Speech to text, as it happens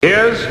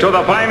Here's to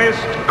the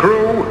finest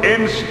crew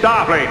in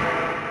Starfleet.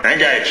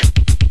 Engage.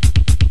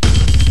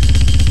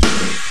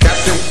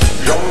 Captain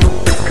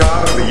Jean-Luc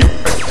Picard of the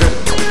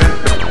USS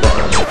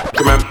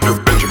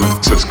Commander Benjamin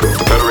Sisko,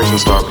 the Federation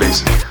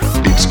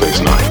Starbase, Deep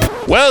Space Nine.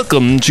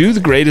 Welcome to The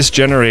Greatest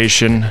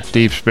Generation,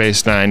 Deep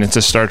Space Nine. It's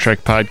a Star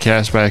Trek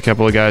podcast by a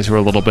couple of guys who are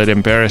a little bit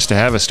embarrassed to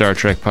have a Star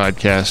Trek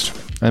podcast.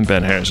 I'm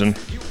Ben Harrison.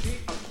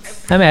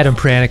 I'm Adam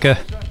Pranica.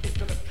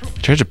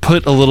 Tried to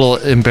put a little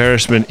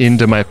embarrassment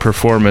into my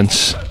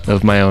performance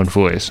of my own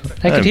voice.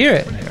 I could hear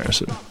it.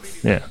 Harrison.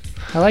 Yeah.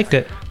 I liked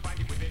it.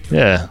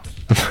 Yeah.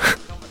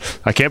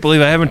 I can't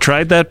believe I haven't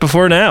tried that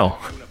before now.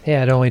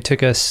 Yeah, it only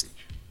took us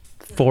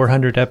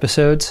 400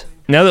 episodes.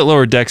 Now that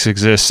Lower Decks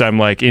exists, I'm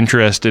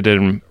interested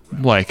in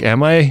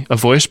am I a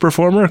voice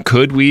performer?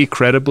 Could we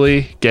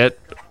credibly get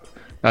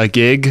a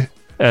gig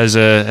as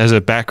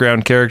a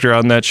background character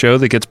on that show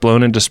that gets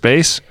blown into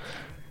space?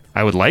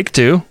 I would like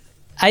to.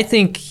 I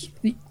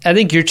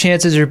think your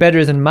chances are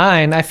better than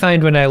mine. I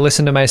find when I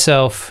listen to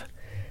myself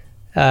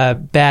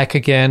back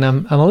again,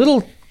 I'm a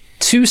little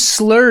too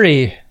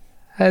slurry.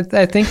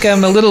 I think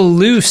I'm a little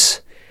loose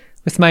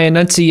with my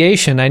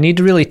enunciation. I need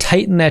to really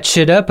tighten that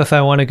shit up if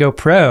I want to go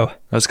pro.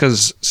 That's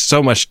because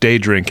so much day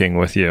drinking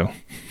with you.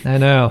 I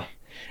know.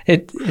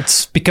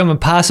 It's become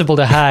impossible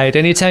to hide.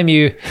 Anytime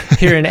you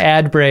hear an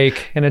ad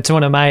break and it's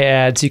one of my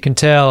ads, you can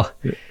tell.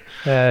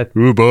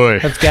 Ooh boy.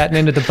 I've gotten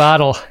into the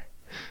bottle.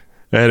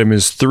 Adam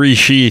is 3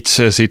 sheets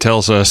as he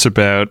tells us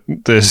about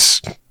this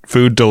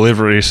food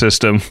delivery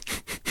system.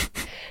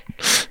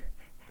 I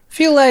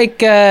feel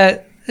like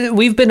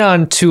we've been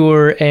on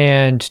tour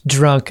and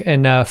drunk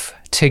enough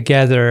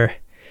together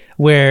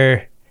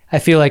where I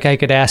feel like I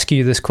could ask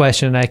you this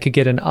question and I could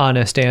get an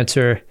honest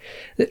answer.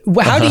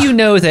 How do you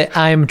know that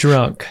I'm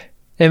drunk?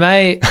 Am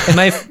I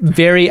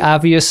very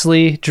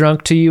obviously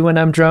drunk to you when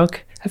I'm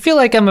drunk? I feel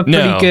like I'm a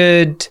pretty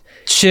good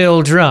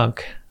chill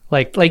drunk.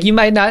 Like you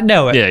might not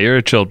know it. Yeah, you're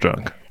a chill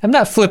drunk. I'm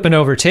not flipping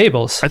over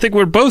tables. I think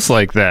we're both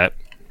like that.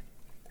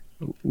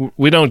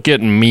 We don't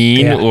get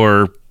mean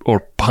or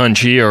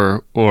punchy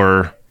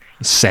or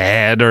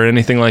sad or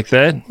anything like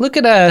that. Look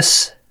at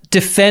us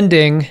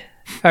defending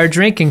our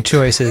drinking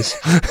choices.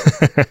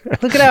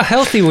 Look at how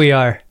healthy we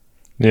are.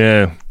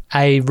 Yeah.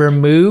 I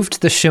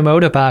removed the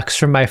Shimoda box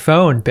from my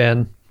phone,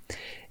 Ben.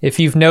 If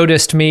you've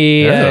noticed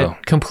me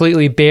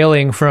completely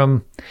bailing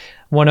from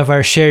one of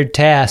our shared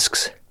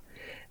tasks,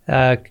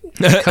 a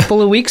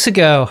couple of weeks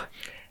ago,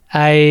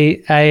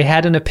 I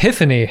had an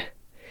epiphany,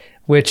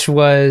 which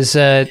was,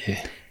 I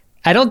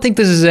don't think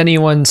this is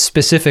anyone's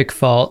specific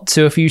fault.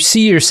 So if you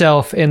see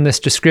yourself in this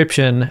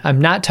description, I'm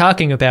not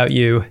talking about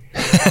you.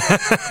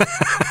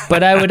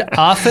 But I would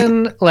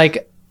often,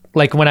 like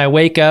when I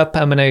wake up,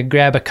 I'm going to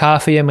grab a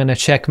coffee, I'm going to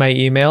check my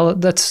email.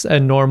 That's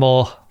a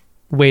normal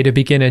way to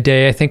begin a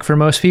day, I think, for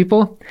most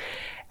people.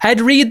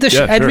 I'd read the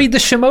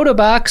Shimoda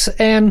box,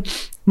 and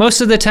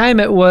most of the time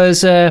it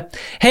was,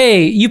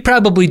 hey, you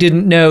probably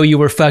didn't know you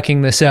were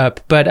fucking this up,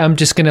 but I'm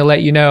just going to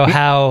let you know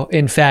how,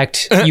 in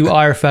fact, you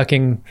are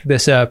fucking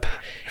this up.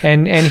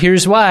 And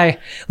here's why.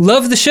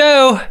 Love the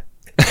show.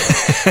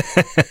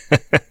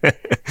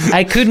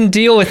 I couldn't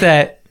deal with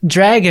that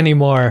drag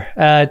anymore.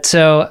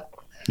 So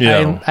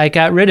I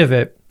got rid of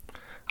it.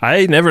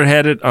 I never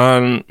had it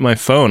on my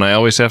phone. I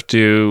always have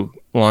to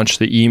launch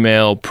the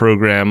email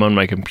program on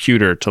my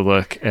computer to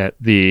look at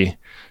the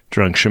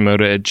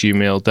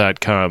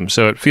drunkshimoda@gmail.com.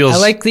 So it feels... I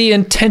like the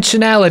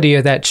intentionality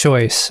of that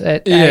choice.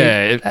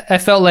 I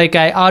felt like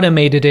I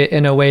automated it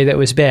in a way that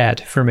was bad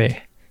for me.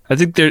 I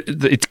think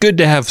it's good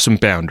to have some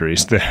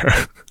boundaries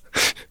there.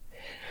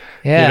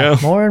 Yeah,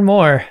 more and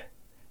more.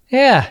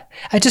 Yeah,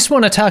 I just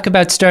want to talk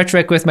about Star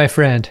Trek with my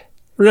friend.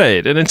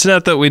 Right, and it's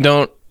not that we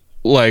don't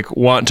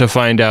want to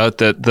find out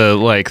that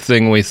the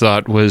thing we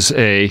thought was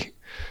a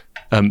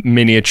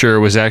miniature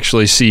was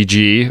actually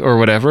CG or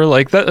whatever.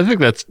 Like that, I think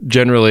that's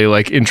generally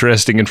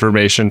interesting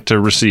information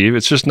to receive.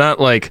 It's just not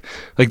like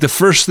the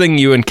first thing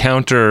you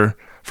encounter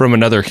from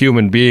another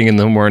human being in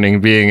the morning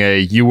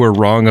being you were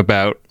wrong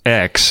about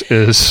X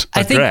is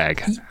a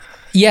drag.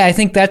 Yeah, I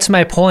think that's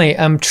my point.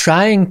 I'm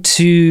trying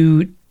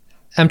to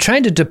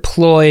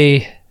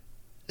deploy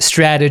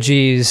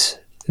strategies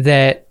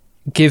that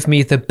give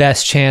me the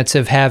best chance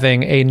of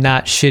having a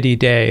not shitty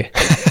day.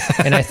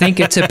 And I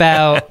think it's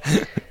about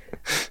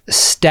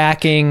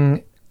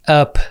stacking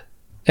up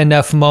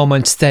enough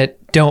moments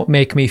that don't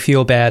make me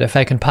feel bad if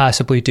I can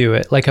possibly do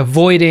it. Like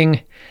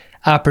avoiding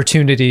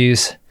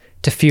opportunities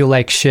to feel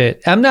like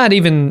shit. I'm not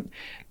even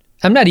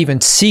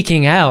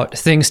seeking out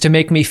things to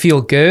make me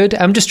feel good.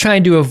 I'm just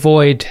trying to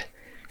avoid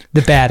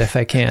the bad if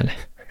I can.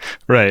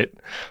 Right.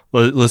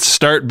 Let's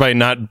start by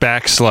not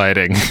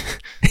backsliding.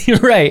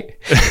 Right.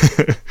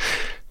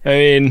 I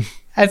mean,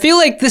 I feel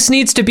like this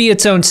needs to be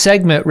its own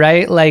segment,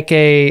 right? Like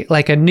a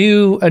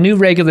new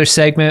regular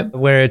segment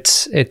where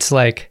it's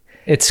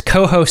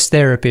co-host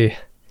therapy.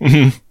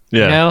 Mm-hmm.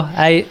 Yeah. You know,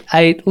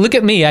 I look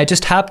at me. I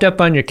just hopped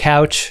up on your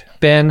couch,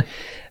 Ben,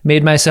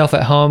 made myself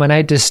at home, and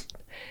I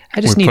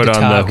I just we need put to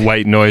on talk. the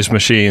white noise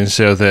machine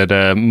so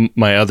that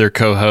my other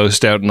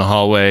co-host out in the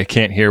hallway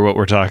can't hear what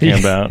we're talking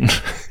about.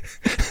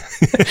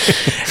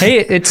 Hey,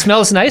 it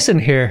smells nice in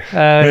here.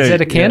 Is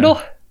that a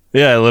candle?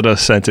 Yeah, I lit a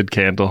scented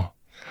candle.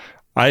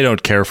 I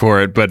don't care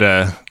for it, but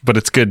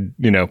it's good,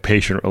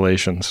 patient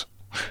relations.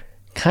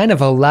 Kind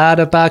of a lot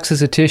of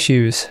boxes of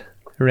tissues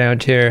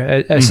around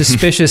here. A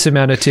suspicious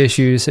amount of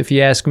tissues, if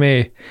you ask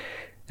me.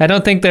 I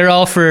don't think they're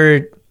all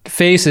for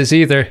faces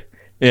either.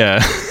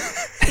 Yeah.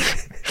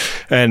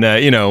 And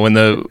when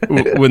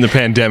the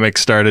pandemic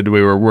started,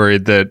 we were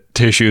worried that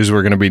tissues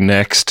were going to be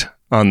next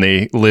on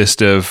the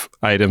list of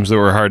items that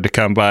were hard to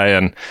come by.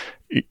 And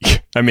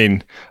I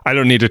mean, I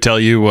don't need to tell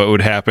you what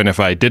would happen if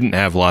I didn't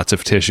have lots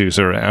of tissues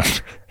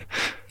around.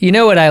 You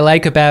know what I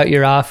like about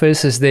your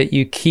office is that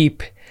you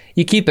keep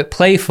it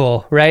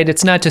playful, right?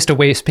 It's not just a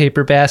waste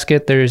paper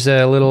basket. There's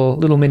a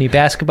little mini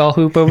basketball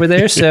hoop over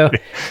there, so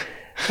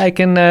I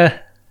can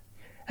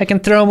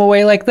throw them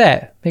away like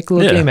that. Make a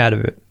little game out of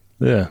it.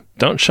 Yeah.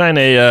 Don't shine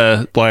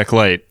a black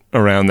light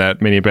around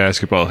that mini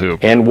basketball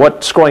hoop. And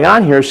what's going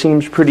on here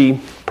seems pretty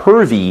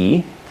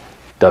pervy,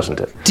 doesn't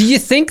it? Do you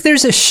think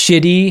there's a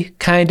shitty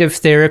kind of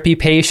therapy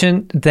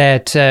patient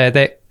that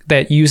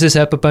uses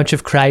up a bunch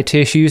of cry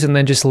tissues and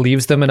then just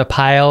leaves them in a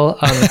pile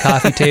on the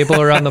coffee table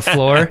or on the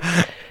floor?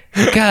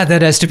 God,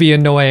 that has to be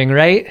annoying,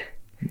 right?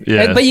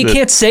 Yeah. But you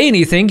can't say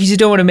anything because you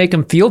don't want to make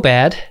them feel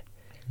bad.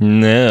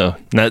 No,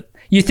 not.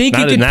 You think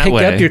not you could pick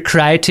way. up your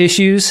cry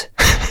tissues,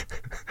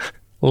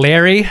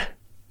 Larry?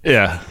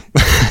 Yeah.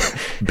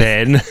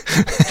 Ben.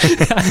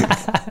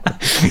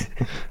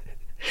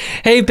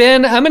 Hey,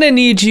 Ben, I'm going to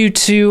need you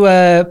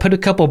to put a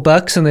couple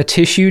bucks in the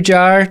tissue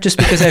jar just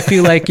because I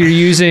feel like you're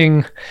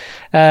using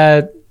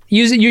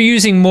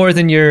more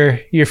than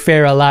your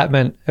fair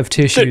allotment of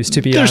tissues,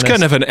 to be honest. There's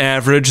kind of an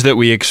average that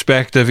we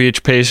expect of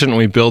each patient.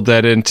 We build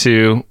that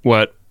into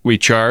what we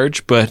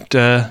charge, but,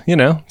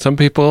 some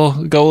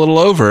people go a little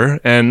over,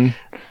 and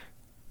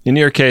in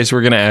your case,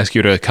 we're going to ask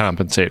you to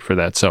compensate for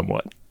that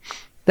somewhat.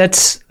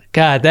 That's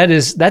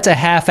a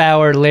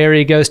half-hour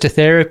Larry Goes to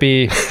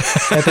Therapy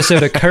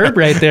episode of Curb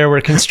right there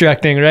we're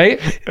constructing, right?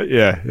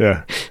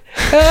 Yeah.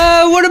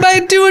 What am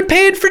I doing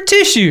paying for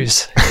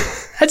tissues?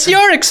 That's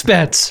your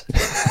expense.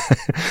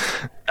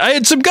 I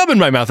had some gum in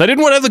my mouth. I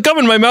didn't want to have the gum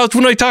in my mouth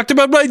when I talked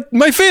about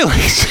my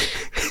feelings.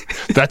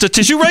 That's a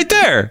tissue right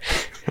there.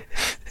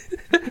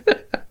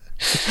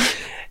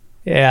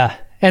 Yeah.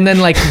 And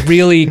then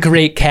really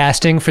great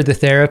casting for the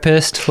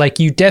therapist.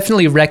 You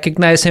definitely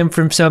recognize him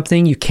from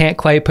something. You can't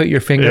quite put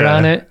your finger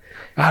on it.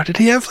 Oh, did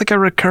he have a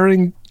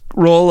recurring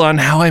role on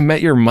How I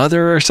Met Your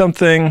Mother or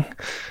something?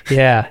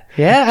 Yeah.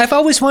 I've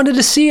always wanted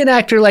to see an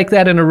actor like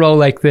that in a role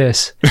like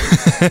this.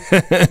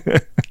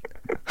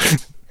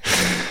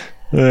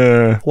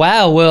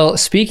 Wow. Well,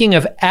 speaking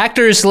of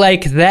actors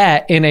like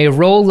that in a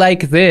role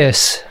like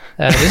this,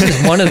 this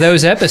is one of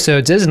those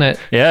episodes, isn't it?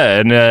 Yeah,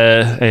 and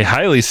a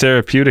highly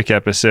therapeutic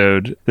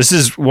episode. This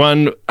is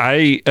one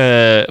we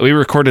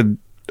recorded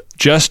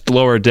just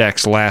Lower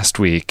Decks last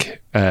week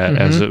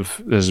as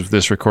of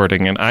this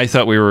recording, and I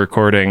thought we were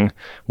recording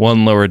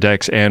one Lower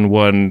Decks and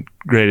one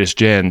Greatest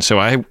Gen. So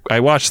I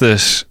watched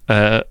this.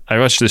 I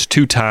watched this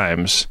 2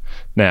 times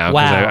now.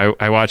 Wow.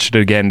 I watched it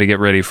again to get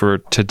ready for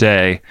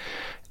today.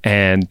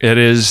 And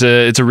it's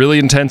a really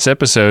intense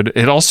episode.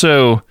 It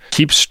also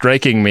keeps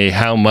striking me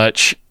how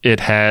much it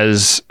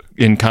has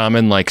in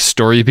common,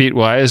 story beat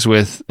wise,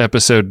 with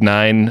episode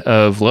 9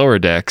 of Lower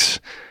Decks,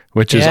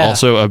 which is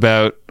also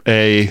about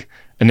an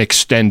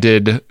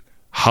extended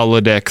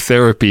holodeck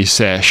therapy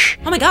sesh.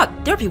 Oh my God,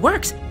 therapy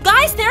works.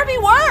 Guys, therapy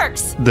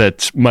works.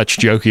 That's much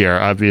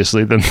jokier,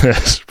 obviously, than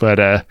this. But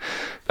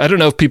I don't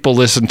know if people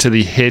listen to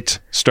the hit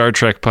Star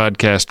Trek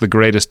podcast, The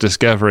Greatest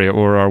Discovery,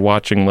 or are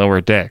watching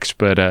Lower Decks.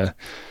 But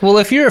well,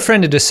 if you're a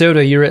friend of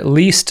DeSoto, you're at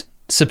least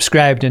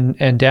subscribed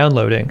and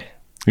downloading.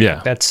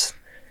 Yeah. That's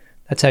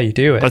how you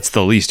do it. That's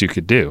the least you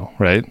could do,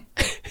 right?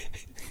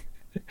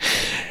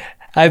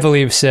 I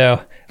believe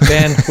so.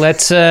 Ben,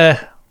 let's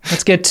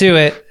get to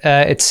it.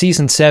 It's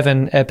season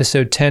 7,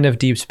 episode 10 of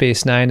Deep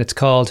Space Nine. It's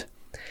called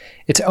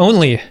 "It's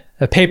Only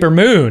a Paper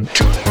Moon."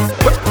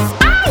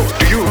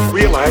 Do you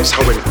realize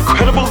how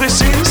incredible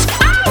this is?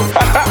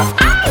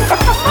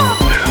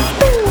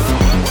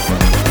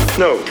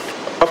 No,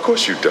 of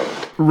course you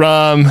don't.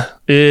 Rom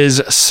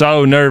is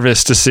so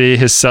nervous to see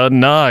his son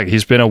Nog.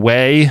 He's been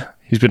away.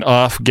 He's been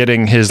off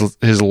getting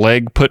his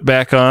leg put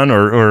back on,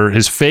 or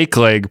his fake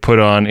leg put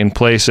on in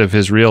place of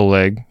his real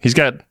leg. He's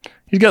got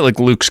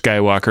Luke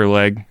Skywalker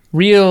leg.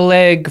 Real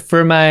leg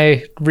for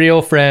my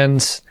real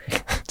friends.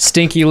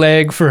 Stinky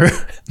leg for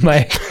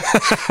my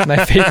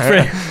fake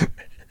friend.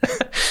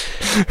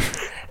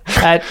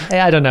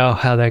 I don't know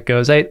how that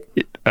goes. I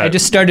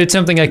just started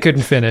something I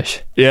couldn't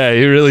finish. Yeah,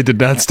 you really did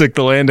not stick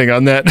the landing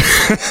on that.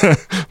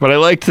 But I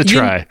liked the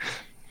try.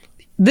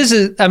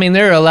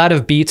 There are a lot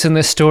of beats in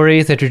this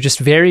story that are just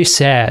very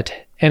sad.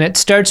 And it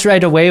starts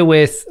right away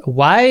with,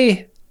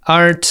 why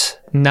aren't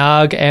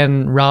Nog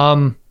and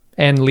Rom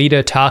and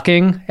Lita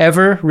talking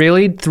ever,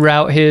 really,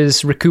 throughout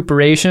his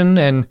recuperation?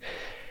 And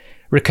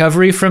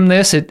recovery from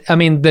this.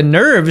 The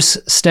nerves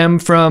stem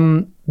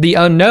from the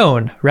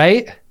unknown,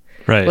 right?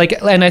 Right.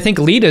 Like, and I think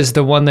Lita's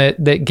the one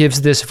that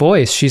gives this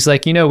voice. She's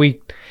like,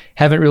 we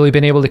haven't really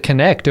been able to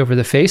connect over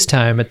the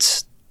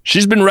FaceTime.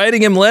 She's been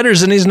writing him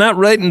letters and he's not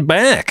writing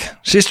back.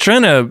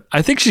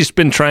 I think she's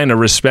been trying to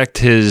respect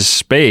his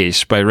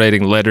space by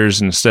writing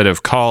letters instead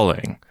of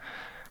calling.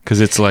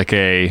 Because it's like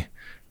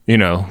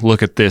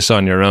look at this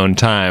on your own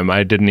time.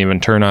 I didn't even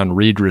turn on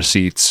read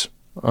receipts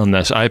on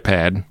this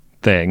iPad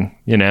thing,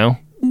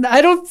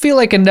 I don't feel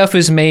like enough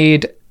is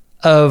made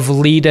of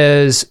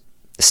Lita's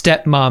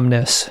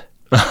stepmomness.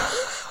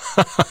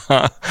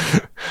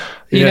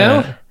 You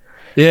know?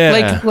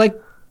 Yeah. Like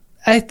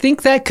I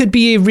think that could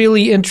be a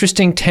really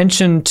interesting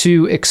tension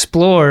to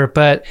explore,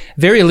 but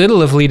very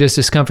little of Lita's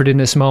discomfort in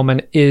this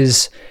moment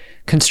is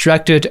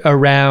constructed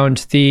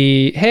around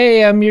the,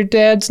 hey, I'm your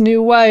dad's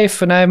new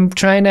wife and I'm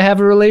trying to have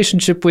a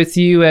relationship with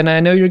you and I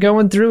know you're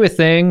going through a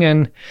thing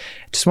and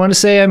just want to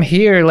say I'm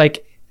here.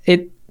 Like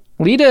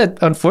Lita,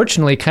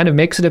 unfortunately, kind of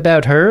makes it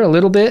about her a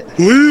little bit.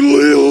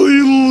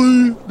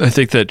 I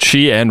think that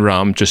she and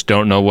Rom just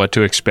don't know what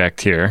to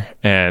expect here.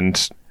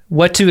 And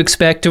what to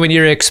expect when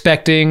you're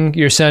expecting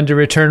your son to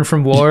return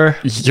from war.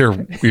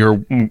 Your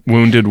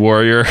wounded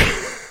warrior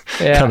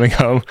coming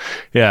home.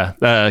 Yeah.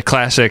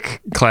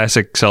 Classic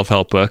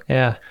self-help book.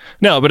 Yeah.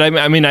 No, but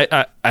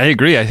I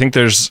agree. I think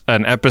there's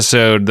an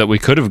episode that we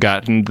could have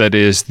gotten that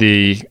is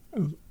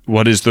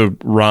what is the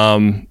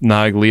Rom,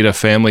 Nog, Lita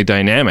family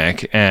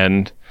dynamic?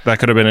 And that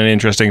could have been an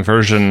interesting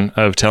version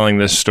of telling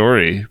this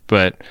story.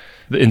 But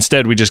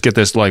instead, we just get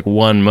this like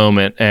one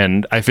moment.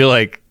 And I feel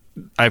like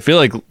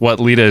what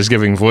Lita is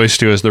giving voice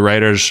to is the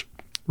writers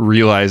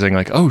realizing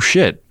like, oh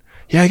shit.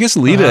 Yeah, I guess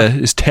Lita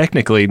is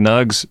technically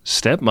Nug's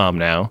stepmom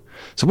now.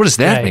 So what does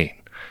that mean?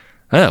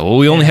 Oh, well,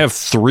 we only have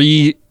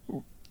 3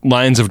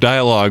 lines of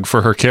dialogue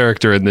for her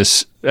character in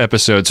this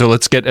episode. So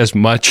let's get as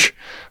much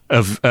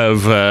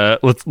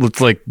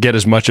let's like get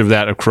as much of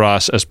that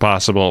across as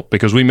possible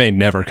because we may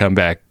never come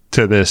back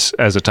to this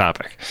as a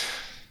topic.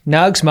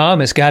 Nug's mom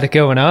has got it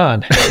going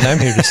on, and I'm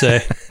here to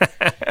say.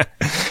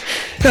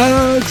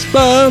 Nug's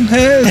mom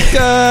has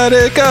got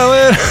it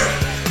going.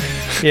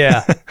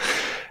 Yeah.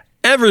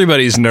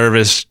 Everybody's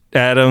nervous,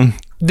 Adam.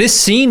 This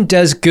scene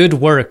does good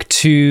work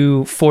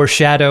to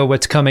foreshadow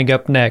what's coming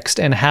up next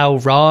and how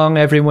wrong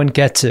everyone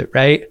gets it,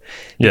 right?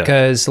 Yeah.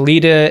 Because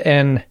Lita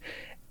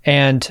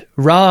and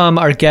Rom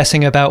are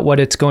guessing about what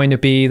it's going to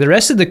be. The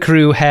rest of the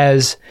crew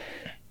has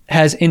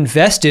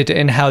invested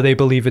in how they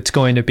believe it's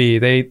going to be.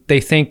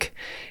 They think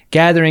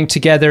gathering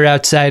together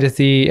outside of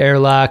the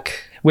airlock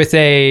with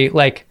a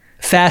like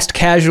fast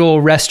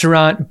casual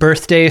restaurant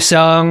birthday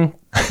song,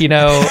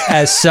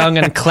 as sung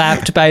and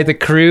clapped by the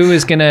crew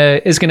is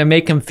gonna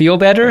make him feel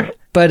better,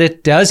 but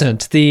it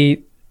doesn't.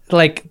 The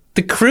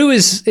crew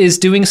is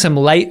doing some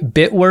light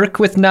bit work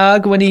with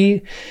Nog when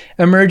he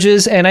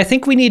emerges, and I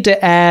think we need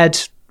to add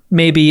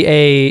maybe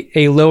a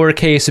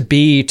lowercase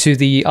b to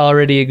the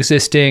already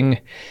existing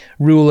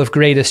rule of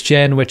greatest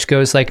gen, which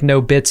goes like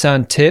no bits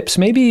on tips.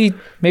 Maybe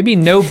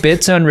no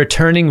bits on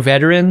returning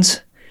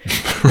veterans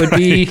would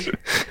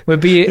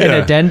be an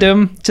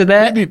addendum to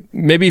that.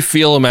 Maybe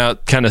feel them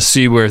out, kind of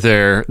see where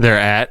they're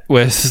at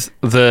with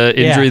the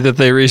injury that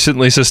they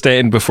recently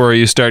sustained before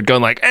you start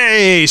going like,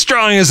 hey,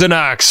 strong as an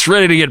ox,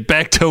 ready to get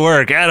back to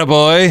work,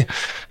 attaboy.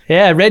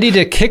 Yeah, ready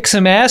to kick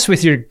some ass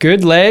with your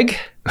good leg,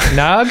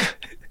 Nog.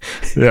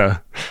 Yeah.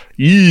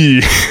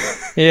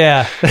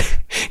 Yeah.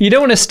 You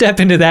don't want to step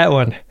into that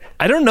one.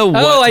 I don't know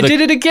what... Oh, I did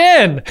it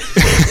again!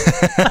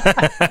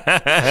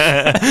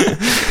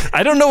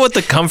 I don't know what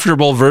the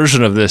comfortable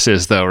version of this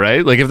is, though,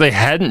 right? Like, if they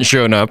hadn't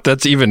shown up,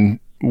 that's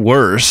even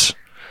worse.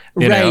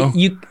 You know?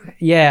 You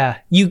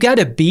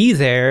gotta be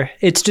there.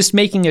 It's just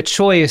making a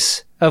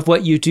choice of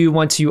what you do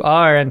once you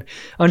are. And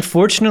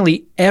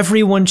unfortunately,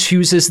 everyone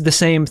chooses the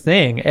same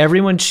thing.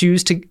 Everyone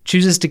chooses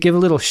to give a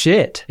little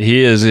shit.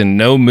 He is in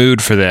no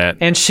mood for that.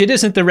 And shit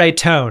isn't the right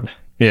tone.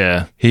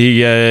 Yeah. He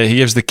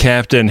gives the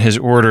captain his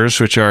orders,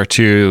 which are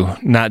to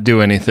not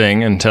do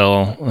anything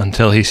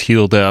until he's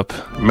healed up.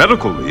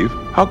 Medical leave?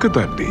 How could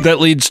that be? That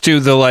leads to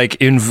the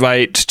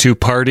invite to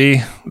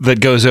party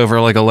that goes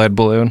over like a lead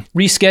balloon.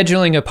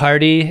 Rescheduling a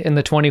party in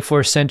the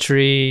 24th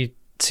century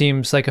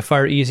seems like a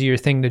far easier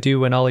thing to do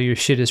when all of your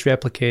shit is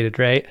replicated,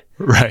 right?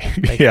 Right.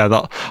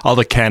 All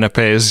the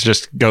canapes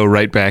just go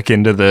right back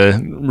into the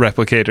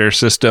replicator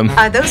system.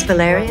 Are those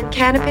Valerian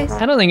canapes?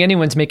 I don't think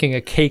anyone's making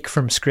a cake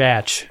from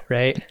scratch,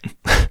 right?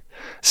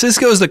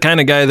 Cisco's the kind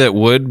of guy that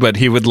would, but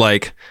he would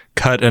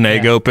cut an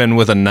egg open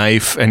with a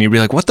knife and you'd be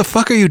like, what the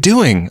fuck are you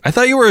doing? I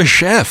thought you were a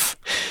chef.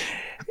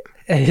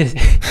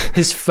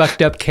 His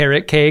fucked up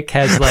carrot cake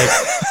has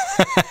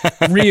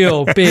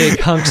real big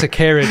hunks of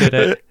carrot in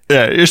it.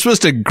 Yeah, you're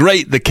supposed to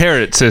grate the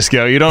carrot,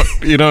 Cisco. You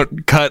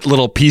don't cut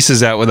little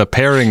pieces out with a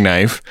paring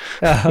knife.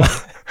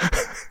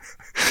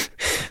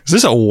 Is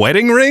this a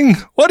wedding ring?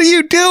 What are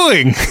you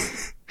doing?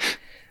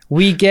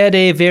 We get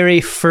a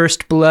very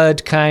First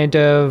Blood kind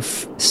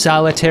of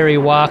solitary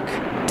walk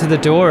to the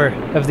door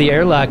of the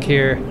airlock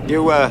here.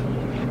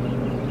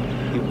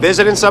 You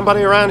visiting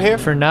somebody around here?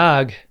 For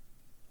Nog,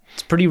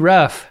 it's pretty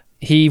rough.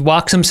 He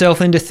walks himself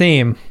into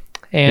theme.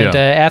 And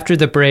after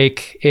the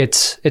break,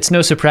 it's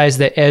no surprise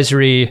that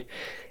Ezri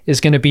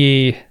is going to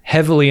be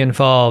heavily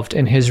involved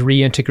in his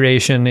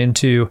reintegration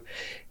into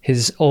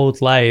his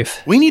old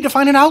life. We need to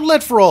find an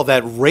outlet for all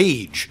that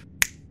rage.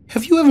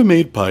 Have you ever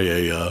made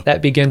paella?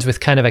 That begins with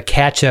kind of a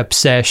catch-up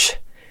sesh.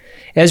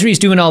 Ezri's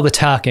doing all the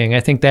talking. I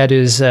think that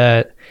is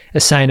a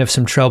sign of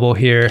some trouble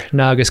here.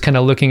 Nog is kind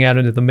of looking out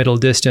into the middle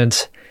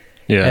distance.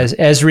 Yeah. As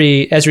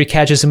Ezri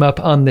catches him up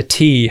on the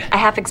tee. I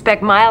half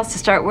expect Miles to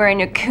start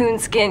wearing a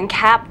coonskin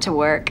cap to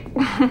work.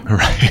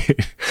 Right.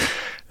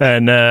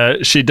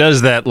 And she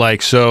does that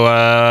like, so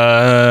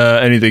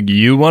anything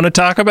you want to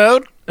talk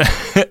about?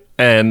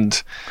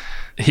 And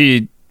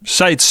he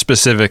cites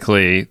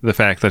specifically the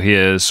fact that he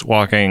is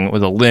walking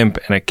with a limp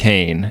and a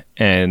cane.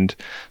 And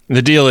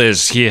the deal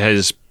is he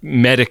has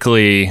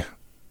medically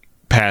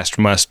passed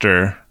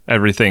muster.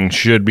 Everything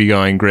should be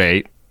going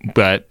great,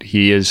 but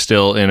he is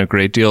still in a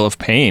great deal of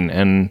pain.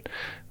 And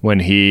when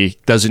he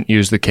doesn't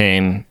use the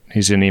cane,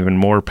 he's in even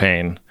more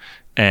pain.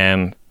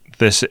 And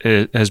this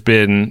has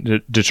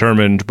been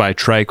determined by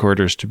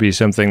tricorders to be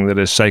something that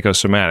is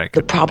psychosomatic.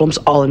 The problem's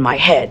all in my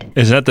head.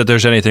 It's not that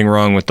there's anything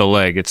wrong with the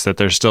leg. It's that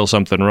there's still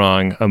something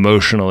wrong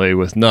emotionally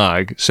with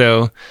Nog.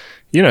 So,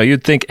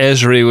 you'd think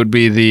Ezri would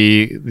be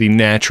the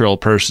natural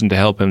person to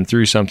help him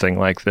through something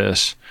like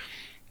this.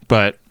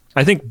 But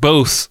I think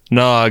both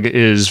Nog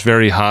is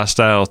very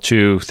hostile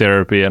to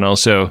therapy, and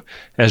also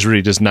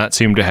Ezri does not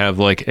seem to have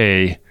like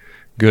a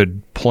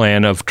good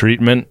plan of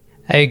treatment.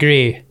 I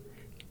agree.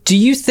 Do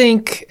you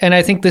think, and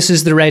I think this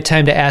is the right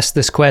time to ask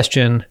this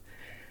question,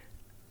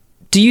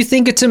 do you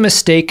think it's a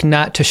mistake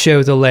not to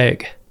show the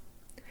leg?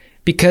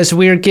 Because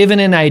we're given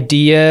an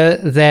idea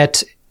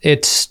that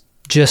it's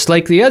just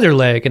like the other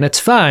leg and it's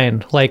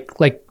fine. Like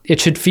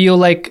it should feel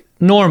like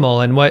normal,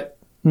 and what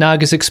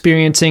Nog is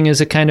experiencing is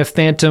a kind of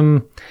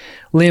phantom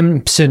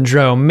limb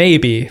syndrome,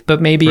 maybe,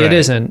 but maybe it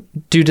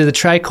isn't due to the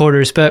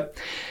tricorders. But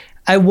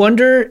I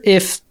wonder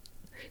if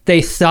they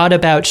thought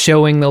about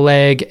showing the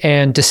leg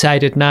and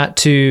decided not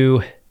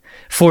to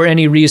for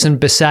any reason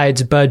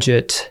besides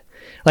budget.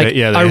 Like, they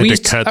had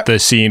to cut the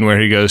scene where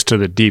he goes to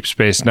the Deep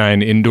Space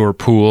Nine indoor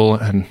pool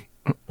and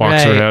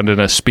walks around in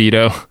a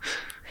Speedo.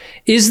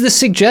 Is the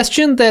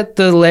suggestion that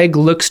the leg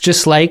looks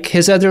just like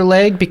his other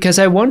leg? Because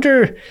I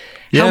wonder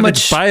how much...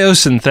 If it's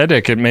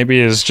biosynthetic, it maybe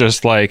is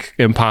just like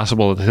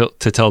impossible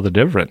to tell the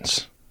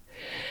difference.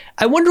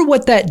 I wonder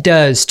what that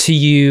does to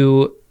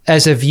you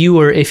as a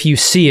viewer if you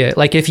see it.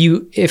 Like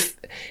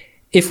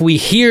if we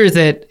hear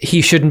that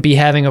he shouldn't be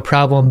having a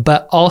problem,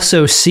 but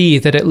also see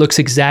that it looks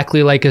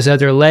exactly like his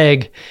other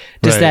leg,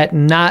 does that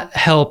not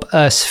help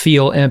us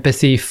feel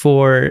empathy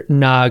for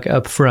Nog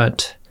up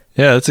front?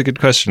 Yeah, that's a good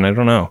question. I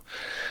don't know.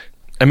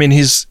 I mean,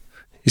 he's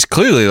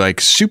clearly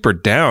like super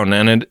down,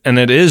 and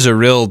it is a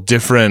real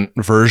different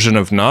version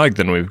of Nog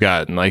than we've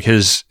gotten. Like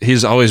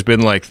he's always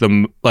been like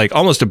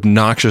almost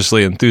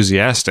obnoxiously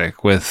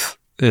enthusiastic with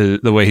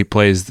the way he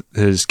plays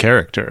his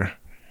character.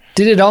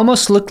 Did it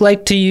almost look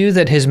like to you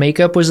that his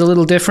makeup was a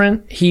little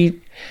different? He,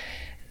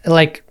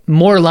 like,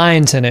 more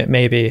lines in it,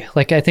 maybe.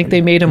 Like, I think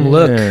they made him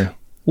look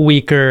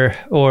weaker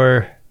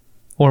or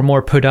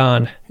more put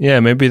on.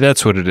 Yeah, maybe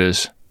that's what it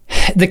is.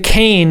 The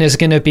cane is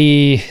going to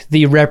be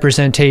the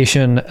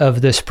representation of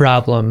this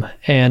problem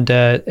and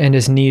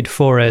his need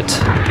for it.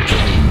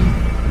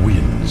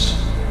 Wins.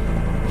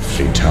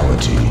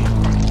 Fatality.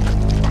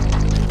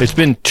 It's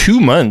been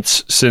 2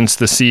 months since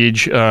the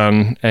siege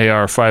on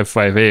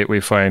AR-558, we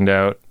find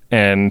out.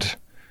 And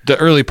the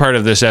early part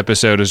of this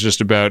episode is just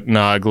about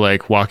Nog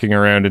like walking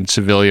around in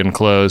civilian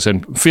clothes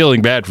and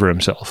feeling bad for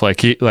himself.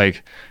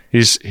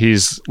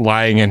 He's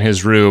lying in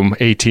his room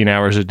 18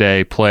 hours a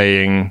day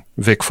playing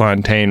Vic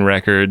Fontaine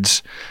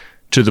records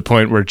to the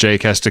point where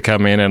Jake has to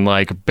come in and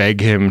like beg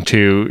him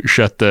to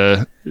shut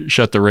the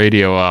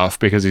radio off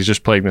because he's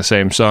just playing the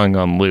same song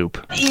on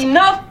loop.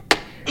 Enough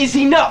is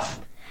enough.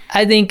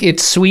 I think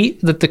it's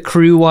sweet that the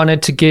crew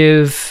wanted to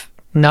give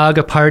Nog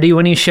a party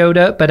when he showed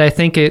up, but I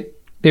think it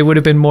would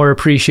have been more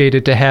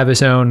appreciated to have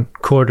his own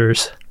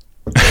quarters.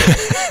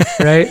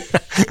 Right?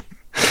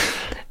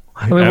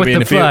 I mean, what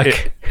the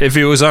fuck? If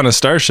he was on a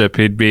starship,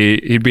 he'd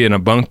be in a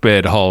bunk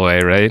bed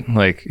hallway, right?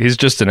 Like, he's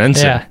just an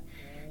ensign. Yeah.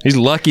 He's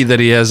lucky that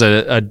he has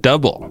a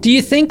double. Do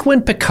you think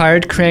when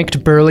Picard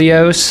cranked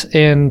Berlioz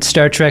in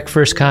Star Trek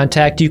First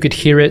Contact, you could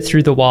hear it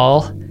through the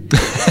wall?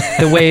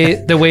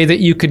 the way that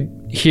you could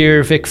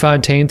hear Vic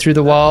Fontaine through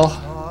the wall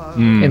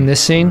in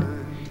this scene?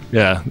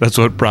 Yeah, that's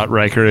what brought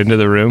Riker into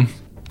the room.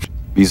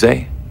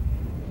 Bizet,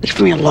 leave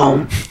me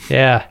alone.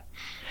 Yeah.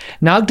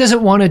 Nog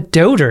doesn't want to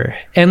dote her.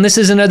 And this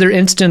is another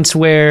instance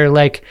where,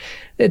 like,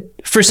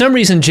 for some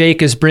reason,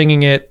 Jake is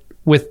bringing it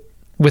with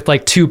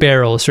like two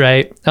barrels,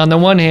 right? On the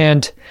one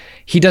hand,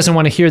 he doesn't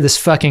want to hear this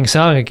fucking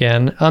song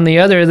again. On the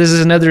other, this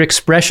is another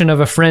expression of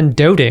a friend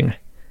doting.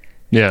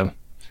 Yeah.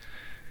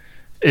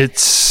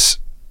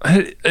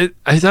 I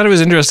thought it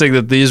was interesting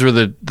that these were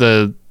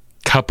the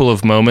couple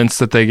of moments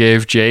that they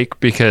gave Jake,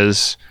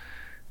 because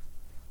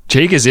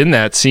Jake is in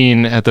that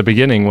scene at the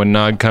beginning when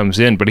Nog comes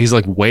in, but he's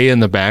like way in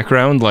the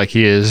background, like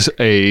he is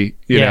a,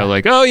 you know,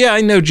 like, oh yeah,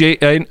 I know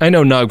Jake, I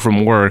know Nog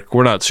from work.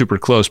 We're not super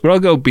close, but I'll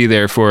go be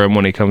there for him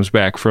when he comes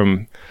back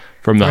from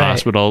the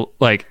hospital.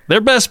 Like,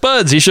 they're best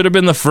buds. He should have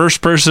been the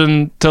first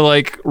person to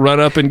like run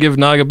up and give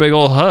Nog a big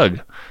old hug.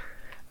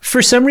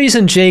 For some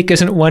reason, Jake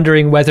isn't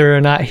wondering whether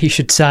or not he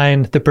should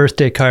sign the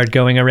birthday card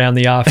going around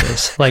the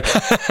office. Like,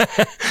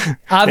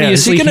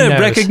 obviously, is he going to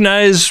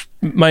recognize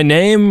my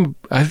name?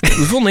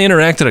 We've only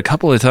interacted a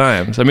couple of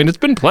times. I mean, it's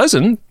been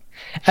pleasant.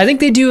 I think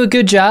they do a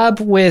good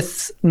job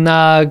with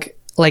Nog.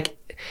 Like,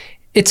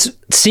 it's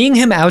seeing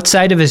him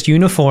outside of his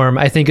uniform,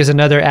 I think, is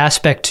another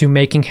aspect to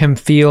making him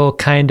feel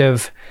kind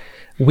of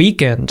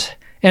weakened.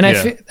 And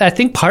I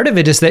think part of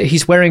it is that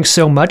he's wearing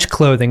so much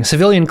clothing.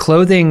 Civilian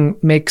clothing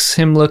makes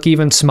him look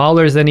even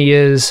smaller than he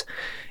is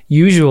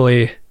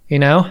usually, you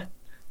know?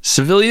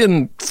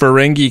 Civilian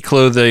Ferengi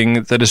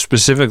clothing that is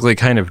specifically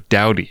kind of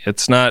dowdy.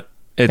 It's not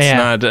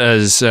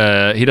as,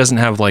 he doesn't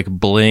have like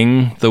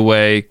bling the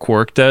way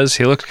Quark does.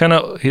 He looks kind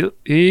of,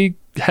 he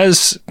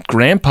has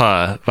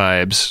grandpa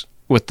vibes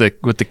with the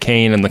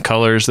cane and the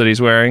colors that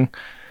he's wearing.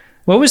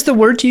 What was the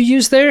word you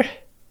used there?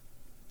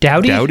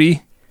 Dowdy?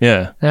 Dowdy?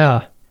 Yeah.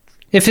 Yeah.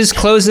 If his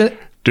clothes,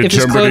 Did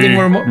somebody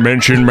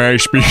mention my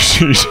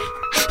species?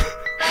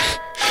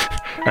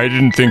 I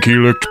didn't think he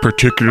looked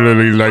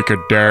particularly like a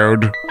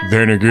dowd.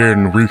 Then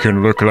again, we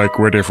can look like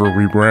whatever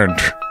we want.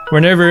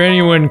 Whenever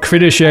anyone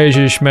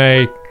criticizes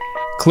my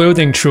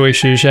clothing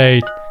choices,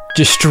 I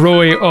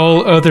destroy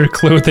all other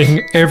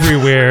clothing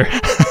everywhere.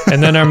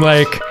 And then I'm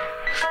like,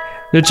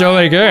 that's all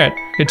I got.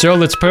 It's all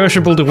that's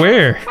possible to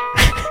wear.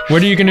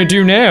 What are you going to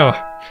do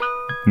now?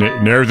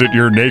 Now that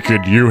you're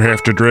naked, you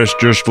have to dress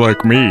just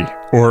like me,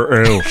 or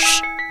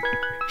else.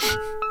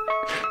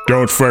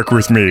 Don't fuck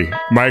with me.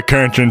 My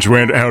conscience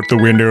went out the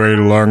window a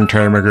long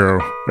time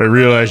ago. I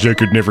realized I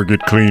could never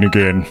get clean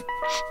again.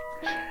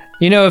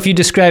 You know, if you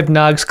described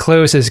Nog's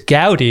clothes as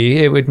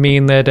gaudy, it would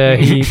mean that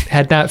he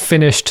had not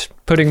finished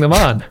putting them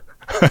on.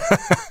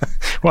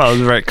 Well, it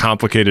was a very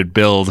complicated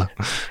build.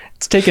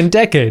 It's taken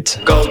decades.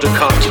 Golden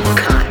cotton.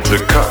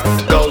 The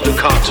cut. Golden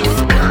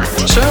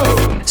cotton.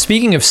 So,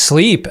 speaking of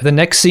sleep, the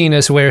next scene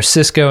is where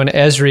Sisko and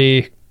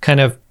Ezri kind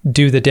of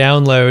do the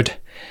download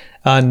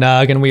on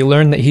Nog, and we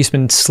learn that he's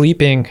been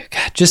sleeping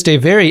just a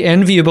very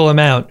enviable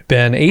amount,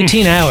 Ben.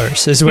 18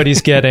 hours is what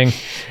he's getting.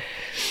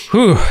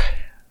 Whew.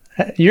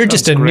 You're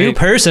just a new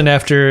person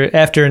after an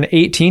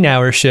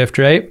 18-hour shift,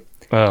 right?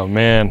 Oh,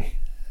 man.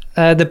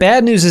 The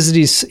bad news is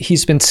that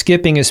he's been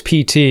skipping his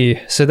PT,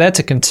 so that's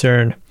a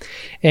concern.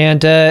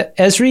 And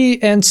Ezri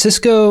and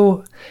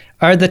Sisko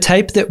are the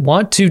type that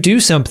want to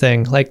do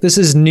something. Like, this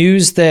is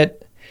news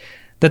that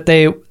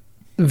they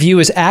view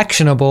as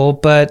actionable,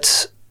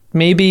 but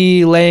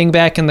maybe laying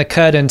back in the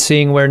cut and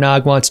seeing where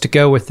Nog wants to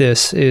go with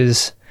this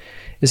is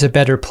a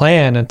better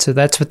plan, and so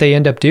that's what they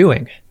end up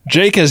doing.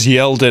 Jake has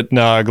yelled at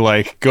Nog,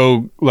 like,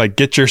 go, like,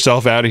 get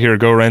yourself out of here,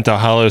 go rent a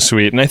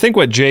holosuite. And I think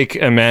what Jake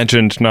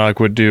imagined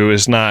Nog would do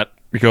is not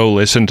go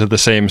listen to the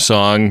same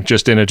song,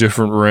 just in a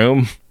different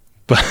room.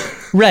 But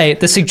right.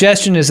 The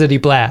suggestion is that he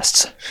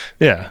blasts.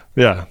 Yeah.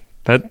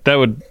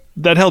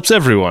 That helps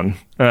everyone.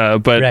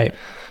 But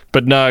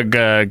Nog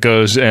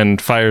goes and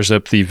fires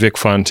up the Vic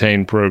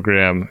Fontaine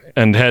program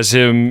and has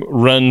him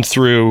run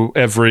through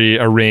every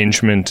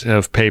arrangement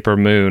of Paper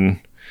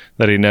Moon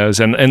that he knows.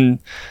 And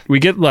we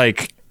get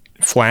like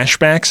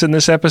flashbacks in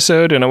this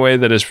episode in a way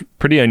that is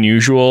pretty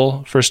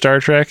unusual for Star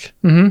Trek.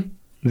 Mm-hmm.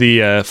 The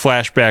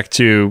flashback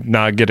to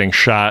Nog getting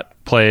shot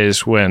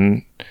plays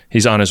when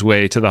he's on his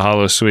way to the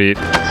holosuite.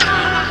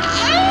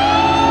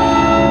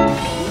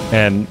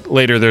 And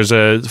later there's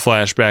a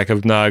flashback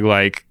of Nog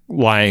like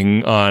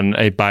lying on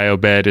a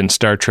biobed in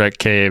Star Trek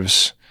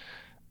caves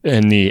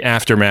in the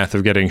aftermath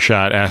of getting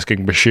shot,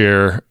 asking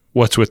Bashir,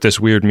 what's with this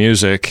weird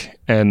music,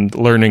 and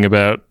learning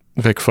about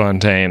Vic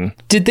Fontaine.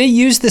 Did they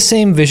use the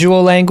same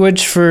visual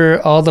language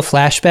for all the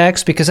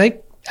flashbacks? Because I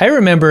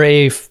remember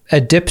a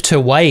dip to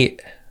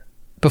white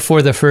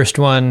before the first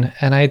one,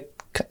 and I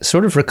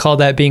sort of recall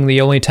that being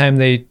the only time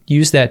they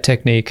used that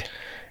technique.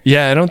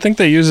 Yeah, I don't think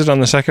they use it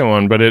on the second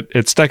one, but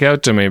it stuck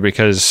out to me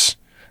because,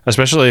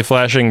 especially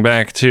flashing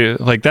back to,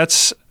 like,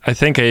 that's, I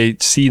think, a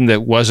scene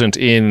that wasn't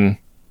in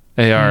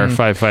AR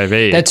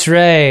 558. That's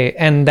right,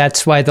 and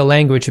that's why the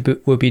language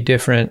would be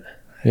different.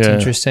 It's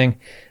interesting.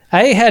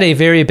 I had a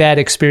very bad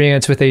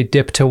experience with a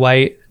dip to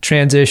white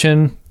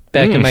transition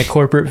back in my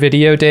corporate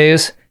video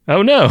days.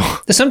 Oh, no.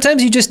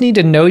 Sometimes you just need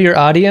to know your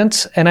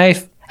audience, and I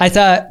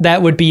thought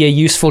that would be a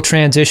useful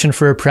transition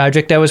for a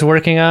project I was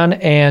working on,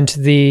 and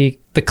the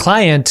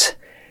client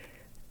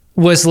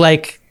was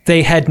like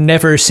they had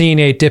never seen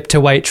a dip to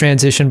white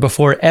transition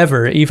before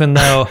ever, even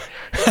though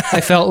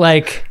I felt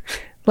like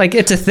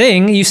it's a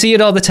thing. You see it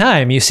all the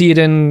time. You see it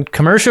in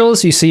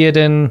commercials. You see it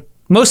in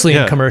mostly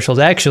in commercials,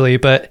 actually.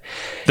 But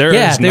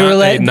there's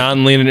not a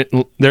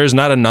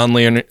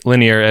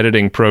nonlinear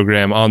editing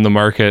program on the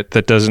market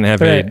that doesn't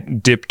have a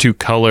dip to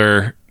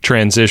color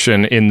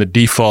transition in the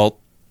default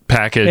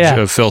package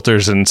of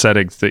filters and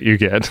settings that you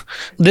get.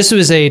 This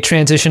was a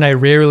transition I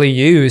rarely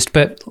used,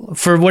 but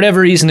for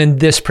whatever reason in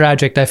this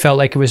project, I felt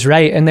like it was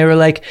right. And they were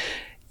like,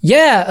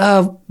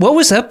 what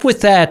was up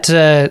with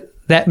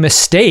that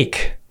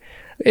mistake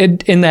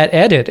in that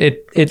edit?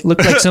 It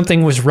looked like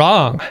something was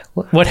wrong.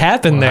 What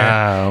happened there?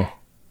 Wow.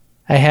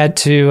 I had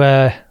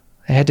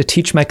to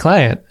teach my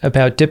client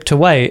about dip to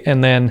white,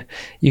 and then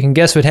you can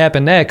guess what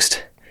happened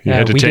next. You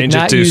had to change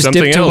it to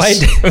something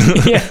else.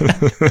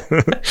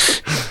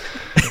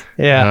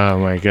 Yeah. Oh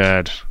my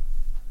God.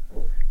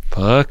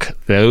 Fuck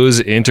those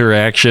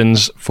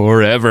interactions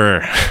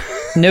forever.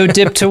 No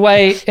dip to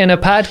white in a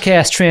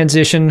podcast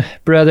transition,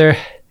 brother.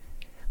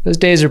 Those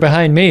days are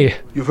behind me.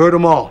 You've heard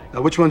them all.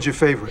 Now, which one's your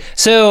favorite?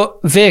 So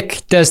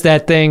Vic does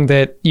that thing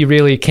that you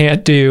really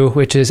can't do,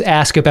 which is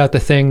ask about the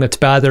thing that's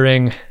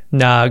bothering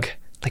Nog.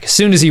 Like as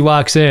soon as he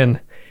walks in,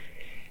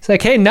 it's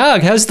like, "Hey,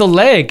 Nog, how's the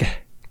leg?"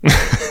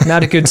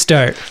 Not a good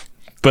start.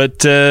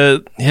 But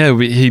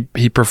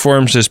he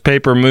performs his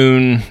Paper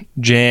Moon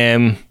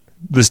jam.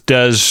 This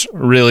does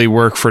really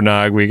work for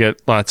Nog. We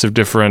get lots of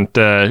different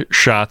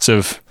shots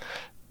of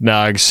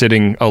Nog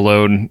sitting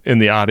alone in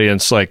the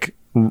audience, like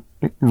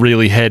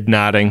really head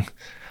nodding.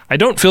 I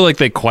don't feel like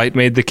they quite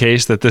made the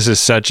case that this is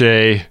such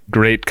a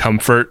great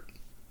comfort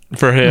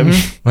for him.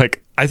 Mm-hmm.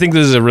 Like, I think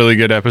this is a really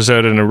good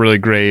episode and a really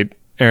great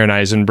Aaron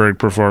Eisenberg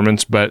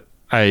performance, but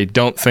I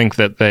don't think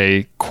that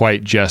they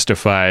quite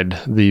justified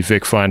the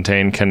Vic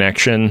Fontaine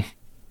connection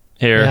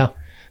here. Yeah.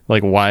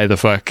 Like, why the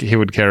fuck he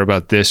would care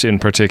about this in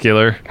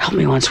particular. Helped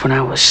me once when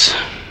I was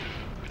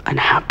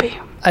unhappy.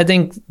 I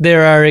think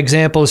there are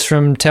examples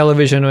from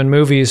television and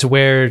movies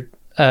where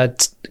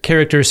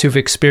characters who've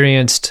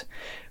experienced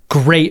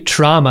great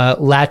trauma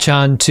latch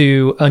on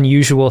to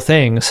unusual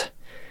things.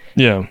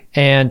 Yeah.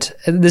 And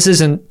this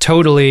isn't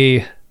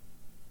totally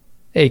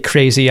a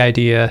crazy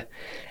idea.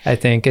 I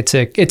think it's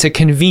a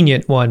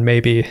convenient one,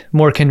 maybe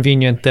more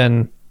convenient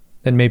than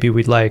maybe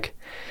we'd like.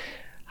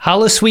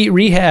 Holosuite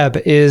rehab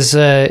is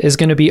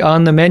going to be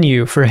on the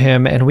menu for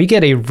him, and we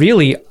get a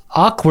really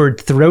awkward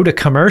throw to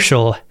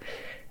commercial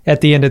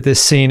at the end of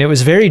this scene. It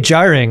was very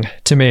jarring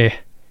to me.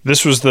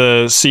 This was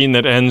the scene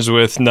that ends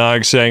with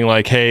Nog saying,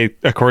 like, "Hey,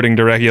 according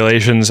to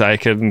regulations, I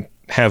can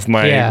have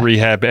my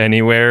rehab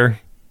anywhere.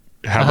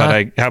 How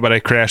about I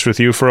crash with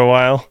you for a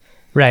while?"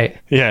 Right.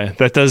 Yeah,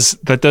 that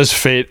does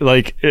fade.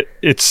 Like it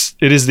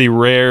is the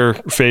rare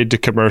fade to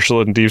commercial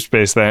in Deep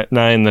Space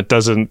Nine that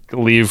doesn't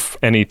leave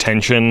any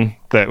tension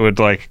that would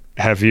like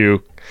have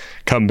you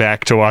come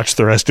back to watch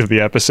the rest of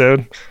the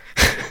episode.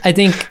 I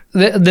think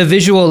the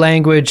visual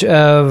language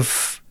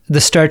of the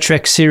Star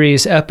Trek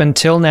series up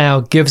until now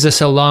gives us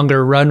a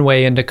longer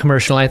runway into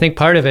commercial. I think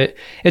part of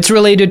it's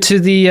related to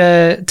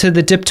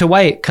the dip to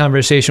white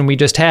conversation we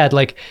just had.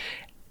 Like,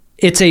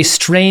 it's a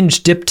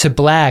strange dip to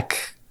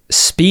black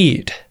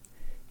speed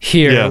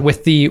here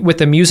with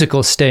the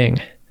musical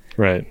sting.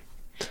 Right.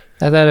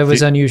 I thought it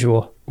was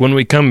unusual. When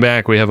we come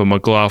back, we have a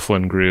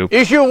McLaughlin group.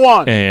 Issue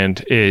 1.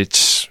 And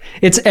it's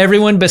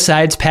everyone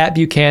besides Pat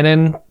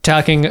Buchanan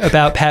talking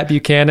about Pat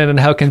Buchanan and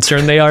how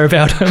concerned they are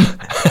about him.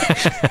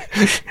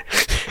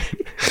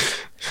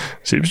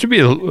 Seems to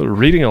be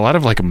reading a lot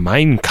of like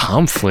Mein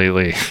Kampf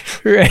lately.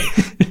 Right.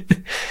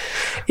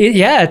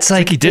 It's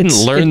like he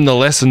didn't learn the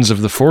lessons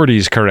of the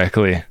 40s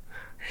correctly.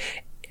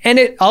 And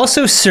it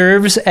also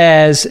serves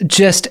as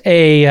just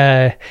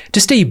a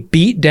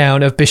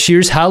beatdown of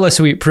Bashir's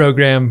Holosuite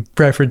program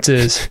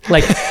preferences,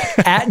 like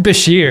at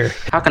Bashir.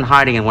 How can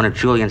hiding in one of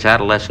Julian's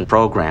adolescent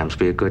programs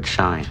be a good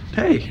sign?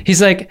 Hey.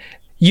 He's like,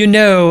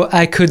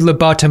 I could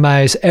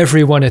lobotomize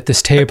everyone at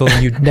this table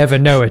and you'd never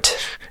know it.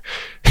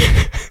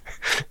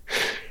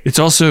 It's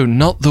also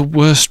not the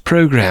worst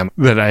program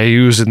that I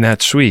use in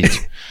that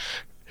suite.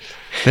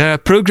 There are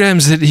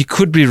programs that he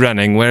could be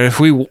running where if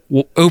we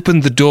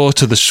opened the door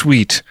to the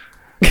suite,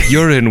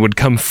 urine would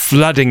come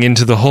flooding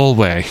into the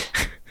hallway.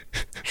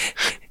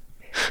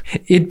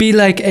 It'd be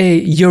like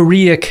a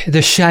Uriak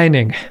The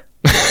Shining.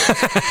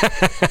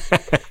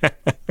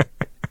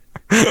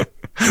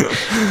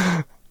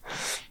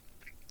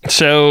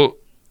 So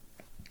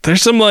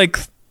there's some like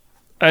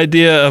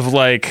idea of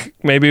like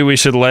maybe we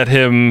should let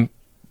him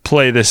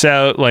play this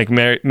out. Like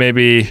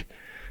maybe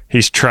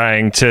he's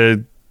trying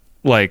to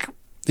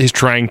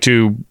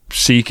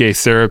seek a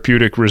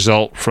therapeutic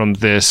result from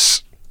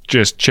this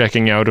just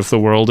checking out of the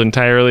world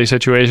entirely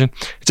situation.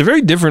 It's a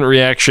very different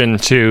reaction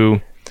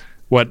to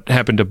what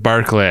happened to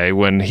Barclay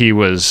when he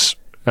was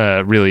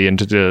really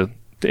into the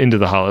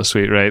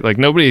holosuite, right? Like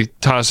nobody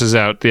tosses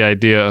out the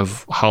idea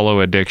of holo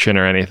addiction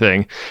or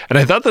anything. And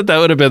I thought that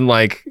would have been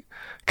like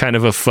kind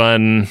of a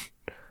fun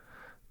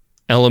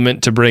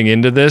element to bring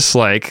into this.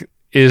 Like,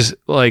 is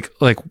like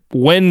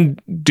when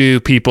do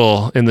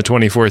people in the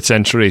 24th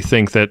century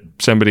think that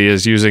somebody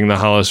is using the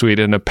holosuite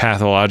in a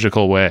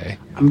pathological way?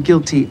 I'm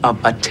guilty of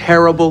a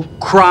terrible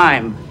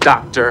crime,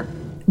 Doctor.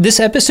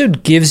 This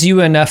episode gives you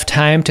enough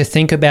time to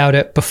think about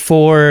it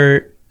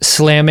before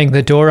slamming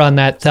the door on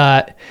that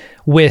thought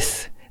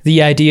with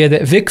the idea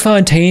that Vic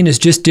Fontaine is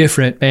just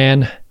different,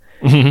 man.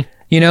 Mm-hmm.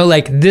 You know,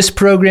 like this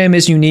program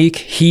is unique.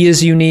 He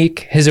is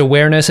unique. His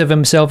awareness of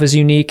himself is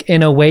unique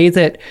in a way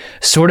that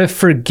sort of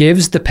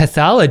forgives the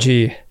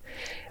pathology.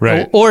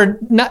 Right. Or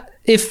not.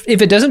 If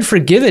it doesn't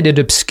forgive it, it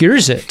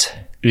obscures it.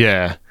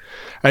 Yeah.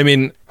 I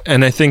mean,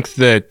 and I think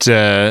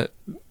that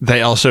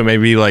they also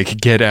maybe like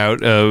get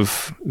out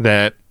of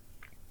that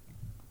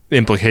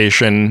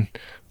implication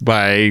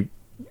by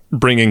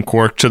bringing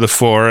Quark to the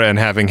fore and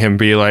having him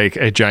be like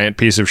a giant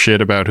piece of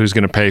shit about who's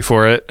going to pay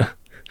for it.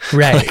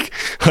 Right.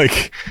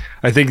 like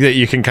I think that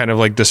you can kind of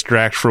like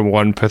distract from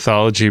one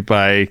pathology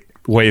by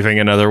waving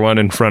another one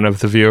in front of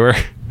the viewer.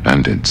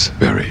 And it's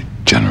very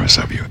generous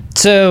of you.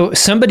 So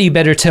somebody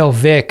better tell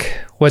Vic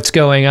what's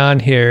going on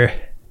here,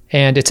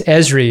 and it's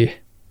Ezri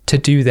to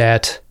do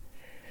that.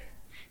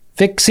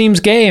 Vic seems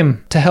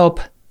game to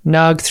help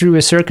Nog through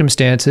his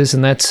circumstances,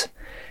 and that's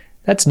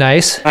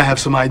nice. I have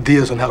some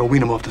ideas on how to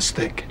wean him off the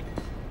stick.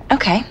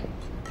 Okay,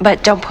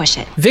 but don't push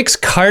it. Vic's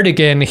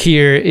cardigan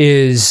here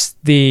is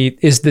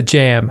the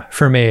jam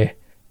for me.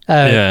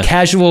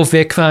 Casual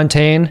Vic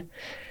Fontaine.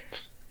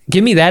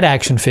 Give me that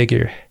action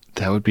figure.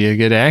 That would be a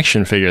good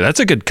action figure. That's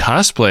a good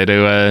cosplay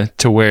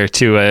to wear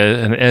to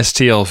an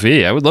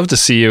STLV. I would love to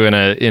see you in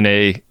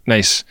a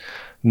nice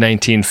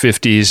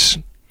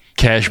 1950s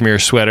cashmere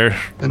sweater.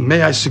 And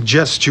may I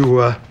suggest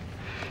you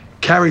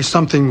carry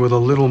something with a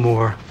little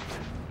more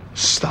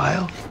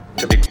style?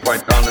 To be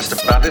quite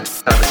honest about it,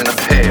 I was in a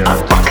pail.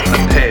 A bucket.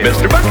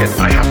 Mr. Bucket,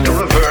 I have to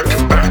revert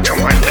back to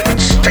my living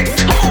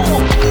state.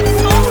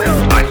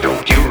 I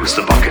don't use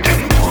the bucket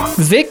anymore.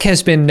 Vic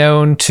has been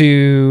known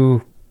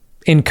to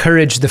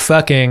encourage the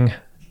fucking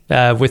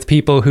with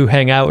people who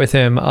hang out with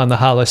him on the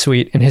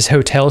holosuite in his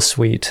hotel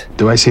suite.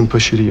 Do I seem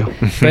pushy to you?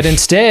 But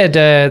instead,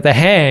 the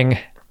hang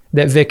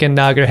that Vic and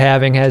Nog are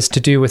having has to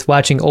do with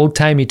watching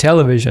old-timey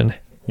television.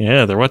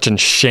 Yeah, they're watching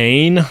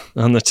Shane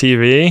on the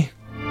TV.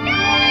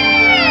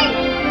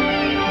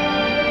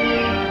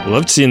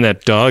 Loved seeing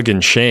that dog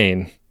in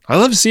Shane. I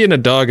love seeing a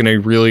dog in a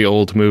really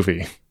old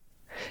movie.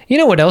 You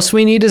know what else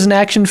we need as an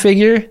action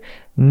figure?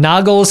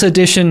 Noggles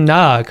edition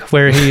Nog,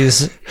 where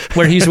he's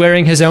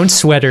wearing his own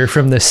sweater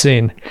from this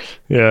scene.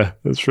 Yeah,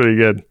 that's pretty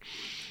good.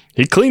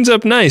 He cleans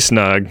up nice,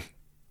 Nog.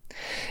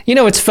 You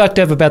know what's fucked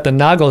up about the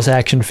Noggles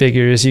action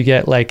figure is you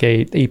get like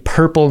a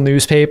purple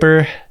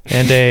newspaper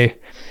and a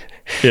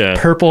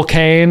purple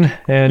cane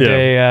and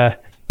a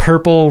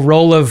purple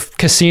roll of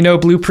casino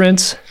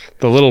blueprints.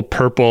 The little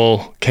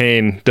purple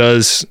cane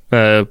does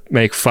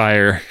make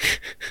fire.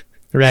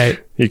 Right.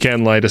 You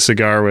can light a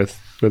cigar with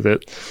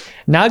it.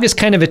 Nog is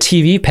kind of a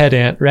TV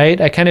pedant,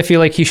 right? I kind of feel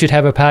like he should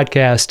have a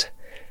podcast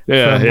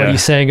from what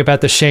he's saying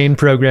about the Shane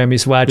program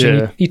he's watching.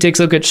 Yeah. He takes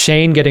a look at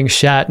Shane getting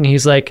shot and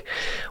he's like,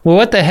 well,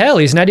 what the hell?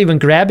 He's not even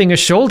grabbing a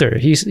shoulder.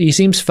 He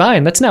seems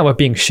fine. That's not what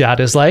being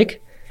shot is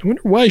like. I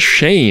wonder why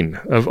Shane,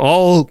 of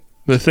all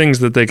the things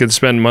that they could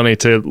spend money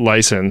to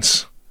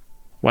license,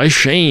 why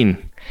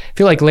Shane? I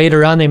feel like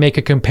later on they make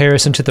a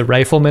comparison to the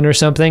Rifleman or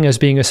something as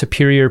being a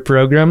superior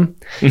program.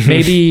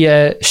 Maybe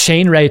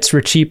Shane rights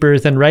were cheaper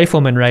than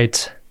Rifleman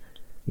rights.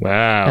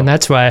 Wow. And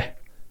that's why.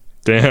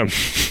 Damn.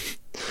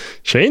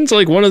 Shane's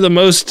like one of the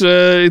most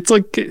it's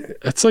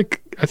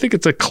like I think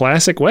it's a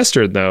classic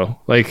Western though.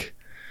 Like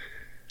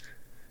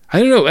I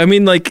don't know. I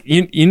mean, like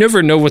you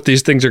never know what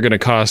these things are going to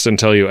cost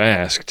until you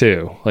ask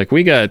too. Like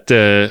we got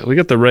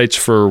the rights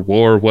for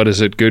War. What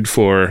is it good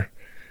for?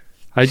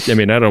 I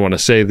mean, I don't want to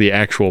say the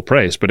actual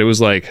price, but it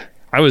was like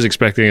I was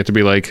expecting it to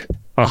be like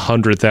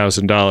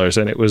 $100,000,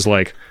 and it was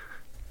like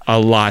a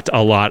lot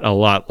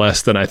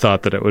less than I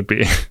thought that it would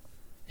be.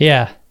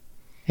 Yeah,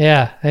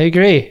 I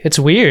agree. It's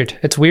weird.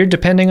 It's weird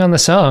depending on the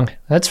song,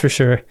 that's for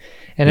sure.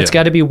 And it's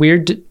got to be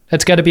weird.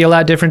 It's got to be a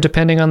lot different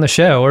depending on the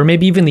show, or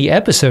maybe even the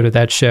episode of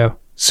that show.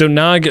 So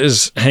Nog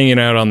is hanging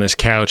out on this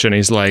couch and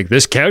he's like,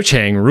 this couch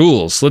hang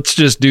rules. Let's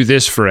just do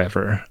this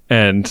forever.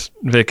 And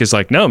Vic is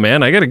like, no,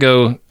 man, I got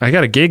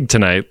a gig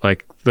tonight.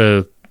 Like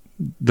the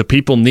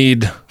people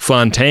need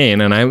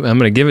Fontaine and I'm going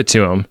to give it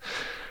to him.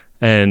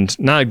 And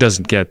Nog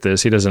doesn't get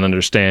this. He doesn't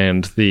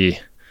understand the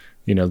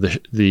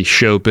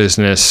show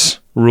business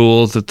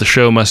rule that the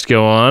show must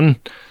go on.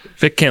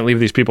 Vic can't leave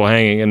these people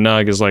hanging and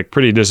Nog is like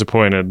pretty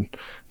disappointed,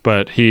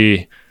 but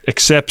he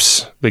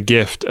accepts the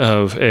gift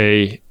of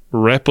a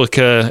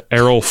replica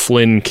Errol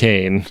Flynn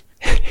cane.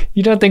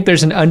 You don't think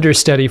there's an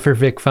understudy for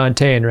Vic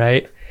Fontaine,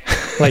 right?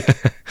 Like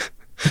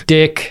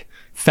Dick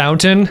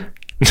Fountain?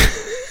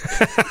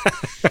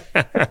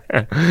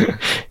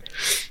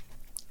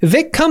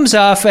 Vic comes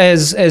off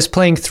as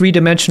playing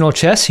three-dimensional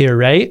chess here,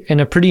 right?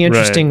 In a pretty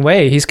interesting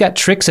way. He's got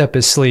tricks up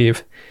his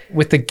sleeve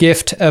with the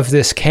gift of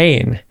this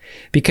cane.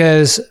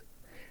 Because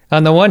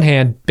on the one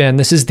hand, Ben,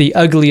 this is the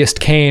ugliest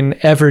cane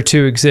ever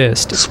to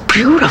exist. It's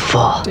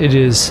beautiful. It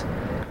is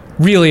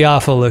really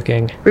awful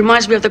looking.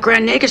 Reminds me of the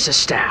Grand Negus'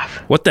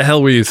 staff. What the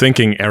hell were you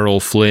thinking, Errol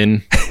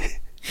Flynn?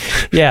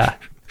 Yeah,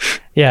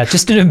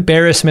 just an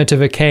embarrassment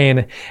of a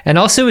cane. And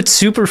also it's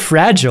super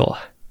fragile.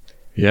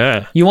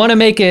 Yeah. You want to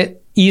make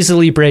it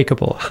easily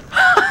breakable.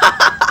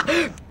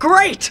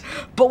 Great!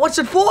 But what's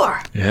it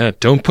for? Yeah,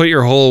 don't put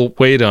your whole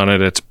weight on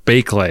it. It's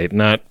Bakelite,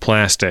 not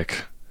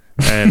plastic.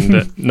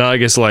 And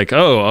Nog is like,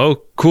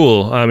 oh,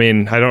 cool. I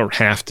mean, I don't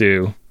have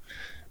to.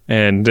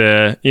 And,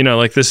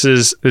 like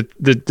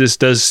this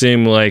does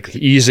seem like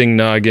easing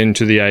Nog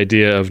into the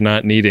idea of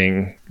not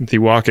needing the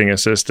walking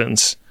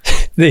assistance.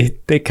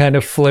 They kind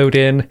of float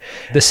in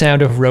the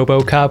sound of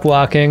RoboCop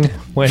walking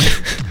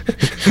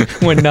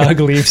when Nog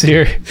leaves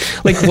here.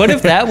 Like, what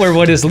if that were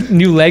what his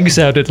new leg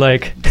sounded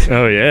like?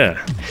 Oh,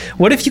 yeah.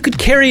 What if you could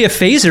carry a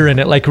phaser in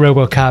it like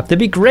RoboCop? That'd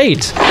be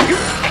great.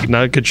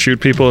 Nog could shoot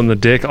people in the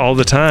dick all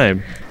the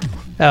time.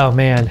 Oh,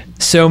 man.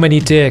 So many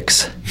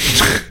dicks.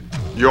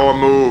 Your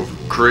move,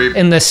 creep.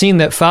 In the scene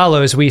that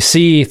follows, we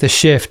see the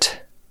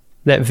shift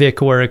that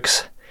Vicc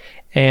works.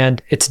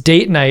 And it's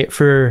date night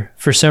for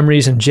some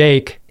reason,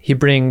 Jake. He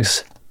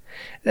brings...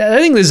 I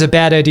think this is a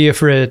bad idea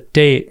for a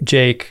date,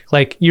 Jake.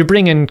 Like, you're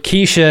bringing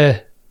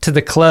Keisha to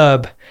the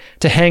club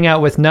to hang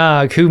out with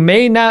Nog, who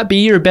may not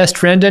be your best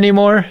friend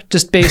anymore,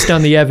 just based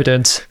on the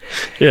evidence.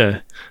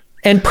 Yeah.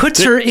 And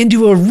puts her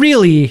into a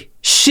really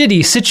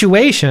shitty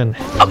situation.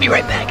 I'll be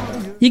right back.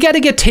 You got to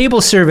get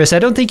table service. I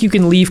don't think you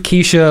can leave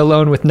Keisha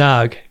alone with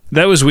Nog.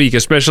 That was weak,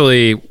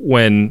 especially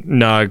when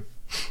Nog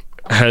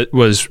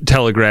was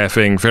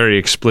telegraphing very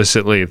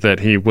explicitly that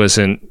he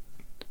wasn't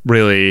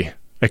really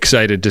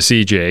excited to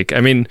see Jake. I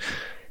mean,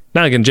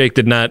 Nog and Jake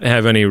did not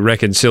have any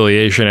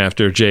reconciliation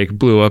after Jake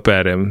blew up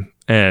at him,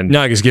 and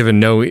Nog has given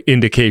no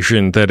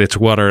indication that it's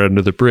water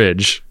under the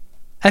bridge.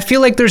 I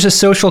feel like there's a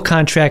social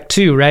contract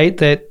too, right?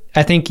 That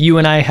I think you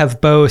and I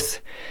have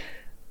both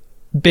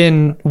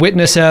been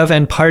witness of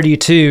and party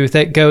to,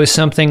 that goes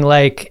something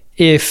like,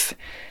 if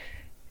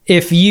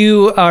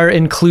you are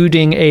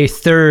including a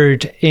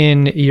third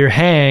in your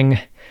hang,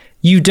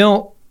 you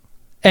don't,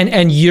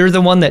 and you're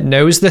the one that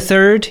knows the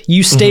third,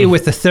 you stay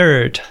with the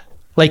third.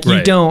 Like,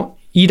 you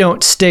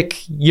don't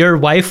stick your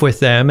wife with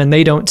them, and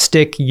they don't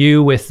stick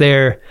you with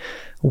their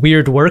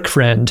weird work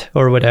friend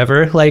or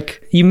whatever.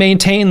 Like, you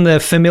maintain the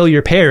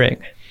familiar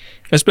pairing.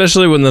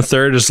 Especially when the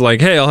third is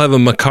like, hey, I'll have a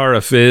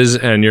Macara Fizz,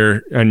 and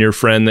your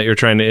friend that you're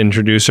trying to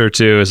introduce her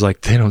to is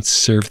like, they don't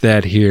serve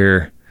that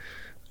here.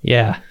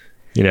 Yeah.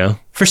 You know?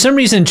 For some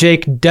reason,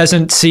 Jake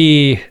doesn't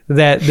see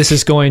that this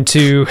is going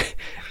to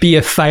be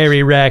a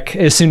fiery wreck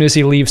as soon as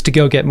he leaves to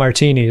go get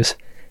martinis.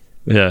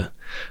 Yeah.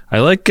 I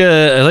like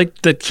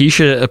that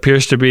Keisha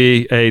appears to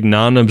be a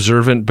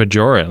non-observant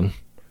Bajoran.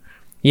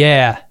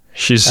 Yeah.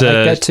 I like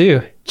that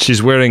too.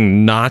 She's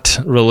wearing not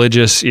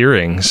religious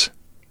earrings.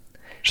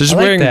 She's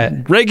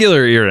wearing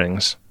regular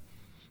earrings.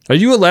 Are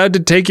you allowed to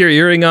take your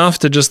earring off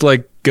to just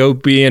like go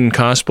be in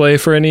cosplay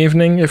for an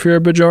evening if you're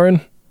a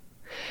Bajoran?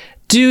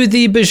 Do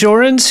the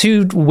Bajorans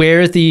who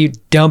wear the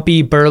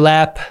dumpy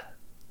burlap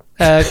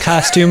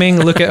costuming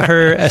look at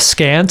her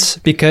askance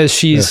because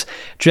she's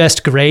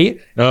dressed great?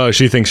 Oh,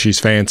 she thinks she's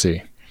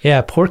fancy.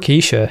 Yeah, poor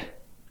Keisha.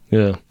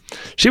 Yeah.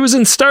 She was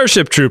in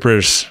Starship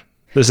Troopers,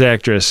 this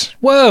actress.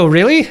 Whoa,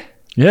 really?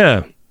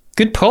 Yeah.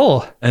 Good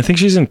pull. I think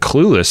she's in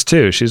Clueless,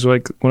 too. She's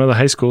like one of the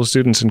high school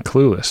students in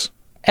Clueless.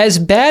 As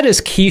bad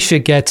as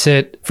Keisha gets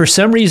it, for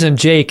some reason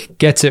Jake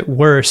gets it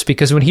worse,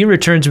 because when he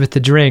returns with the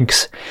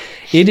drinks,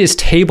 it is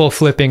table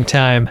flipping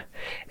time.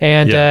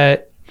 And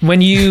when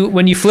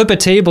you flip a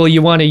table,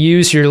 you want to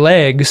use your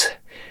legs.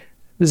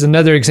 This is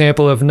another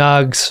example of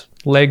Nog's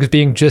legs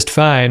being just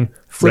fine.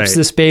 Flips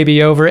this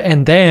baby over,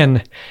 and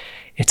then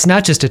it's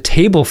not just a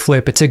table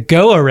flip, it's a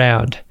go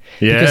around.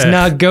 Yeah. Because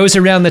Nog goes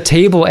around the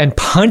table and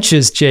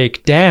punches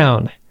Jake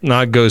down.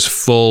 Nog goes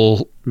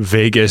full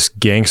Vegas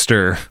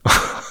gangster.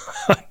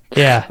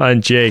 Yeah,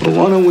 on Jake.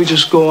 Well, why don't we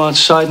just go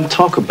outside and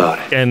talk about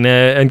it?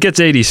 And gets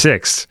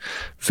 86.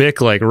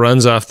 Vic like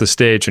runs off the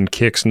stage and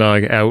kicks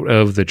Nog out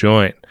of the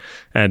joint.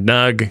 And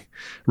Nog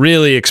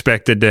really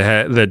expected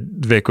that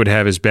Vic would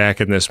have his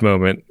back in this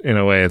moment in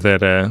a way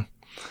that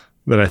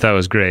I thought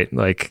was great.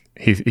 Like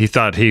he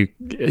thought he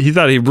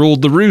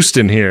ruled the roost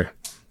in here.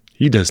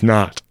 He does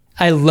not.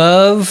 I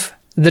love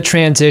the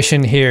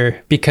transition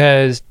here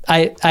because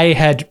I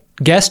had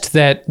guessed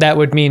that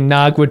would mean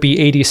Nog would be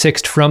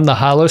 86'd from the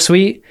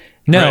holosuite.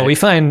 No, we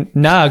find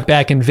Nog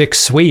back in Vic's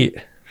suite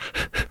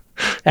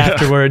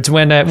afterwards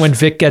when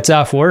Vic gets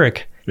off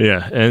work.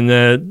 Yeah,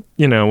 and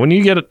when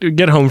you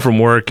get home from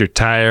work, you're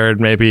tired,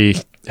 maybe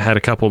had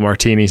a couple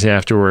martinis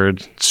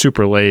afterward,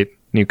 super late,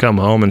 and you come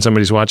home and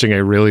somebody's watching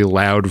a really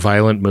loud,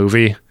 violent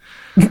movie.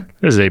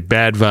 There's a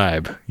bad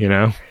vibe, you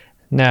know?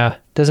 No,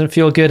 doesn't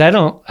feel good. I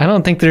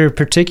don't think they're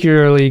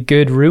particularly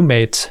good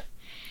roommates.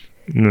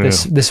 No.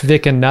 This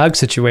Vic and Nog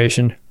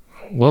situation.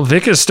 Well,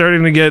 Vic is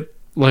starting to get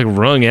like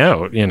wrung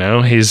out, you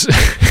know. He's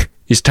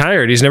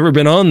tired. He's never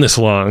been on this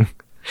long.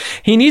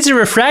 He needs a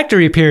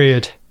refractory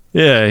period.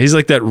 Yeah, he's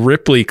like that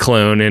Ripley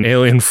clone in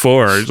Alien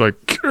 4. He's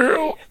like,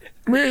 kill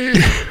me.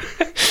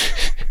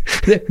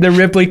 the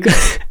Ripley.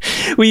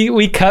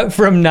 We cut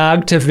from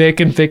Nog to Vic,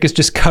 and Vic is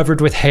just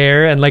covered with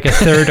hair and like a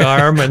third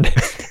arm,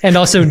 and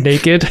also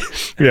naked.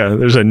 Yeah,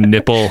 there's a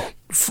nipple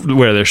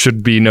where there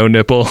should be no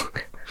nipple.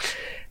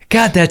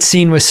 God, that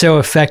scene was so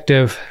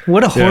effective.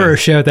 What a horror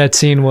show that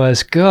scene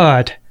was.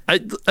 God. I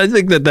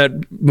think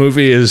that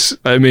movie is,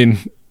 I mean,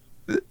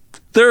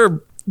 there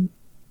are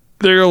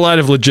There are a lot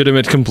of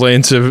legitimate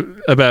complaints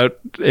about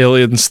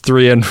Aliens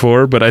 3 and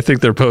 4, but I think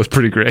they're both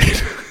pretty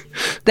great.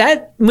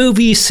 That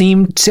movie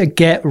seemed to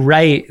get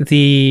right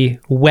the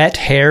wet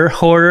hair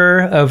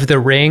horror of The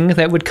Ring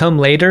that would come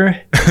later.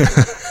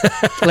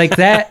 Like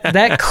that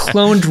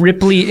cloned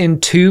Ripley in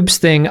tubes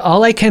thing,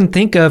 all I can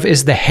think of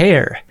is the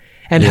hair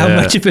and how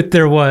much of it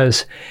there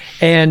was.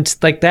 And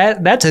like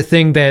that's a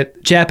thing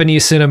that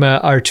Japanese cinema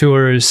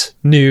auteurs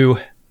knew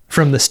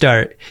from the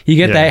start. You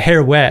get that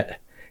hair wet.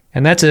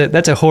 And that's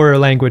a horror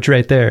language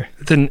right there.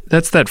 Then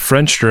that's that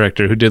French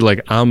director who did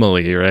like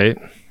Amélie, right?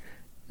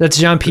 That's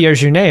Jean-Pierre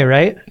Jeunet,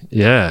 right?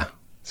 Yeah.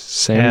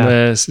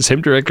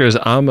 Same director as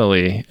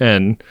Amélie.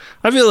 And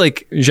I feel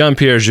like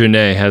Jean-Pierre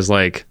Jeunet has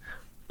like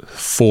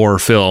 4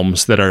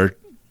 films that are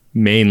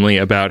mainly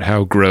about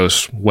how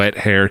gross wet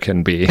hair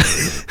can be.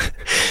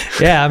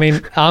 Yeah, I mean,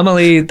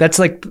 Amélie, that's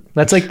like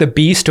the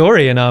B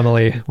story in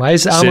Amélie. Why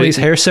is Amélie's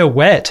hair so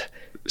wet?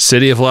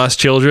 City of Lost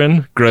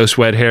Children, gross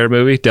wet hair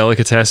movie.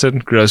 Delicatessen,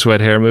 gross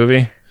wet hair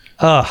movie.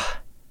 Oh,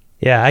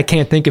 yeah, I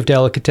can't think of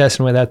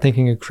Delicatessen without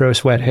thinking of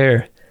gross wet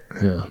hair.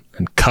 Yeah,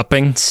 and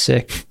Cupping.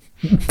 Sick.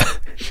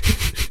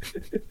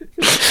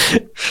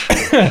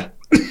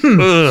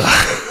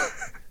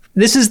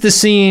 This is the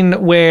scene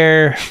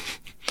where...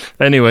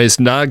 Anyways,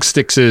 Nog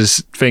sticks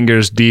his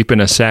fingers deep in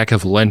a sack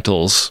of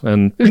lentils,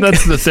 and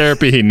that's the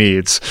therapy he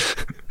needs.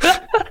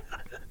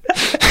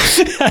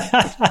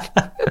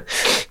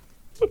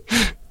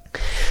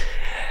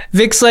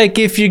 Vic's like,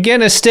 if you're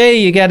gonna stay,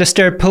 you gotta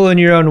start pulling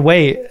your own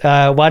weight.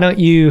 Why don't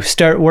you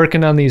start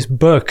working on these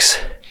books?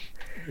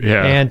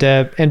 Yeah.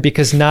 And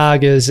because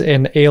Nog is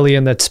an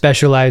alien that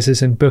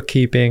specializes in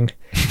bookkeeping,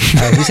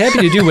 he's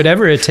happy to do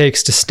whatever it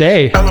takes to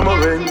stay. Come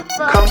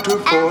to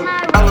Fort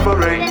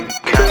Alvarin.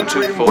 Come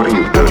to Fort. What are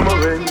you doing?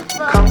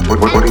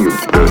 What are you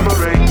doing?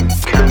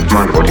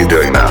 Mind what are you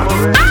doing now?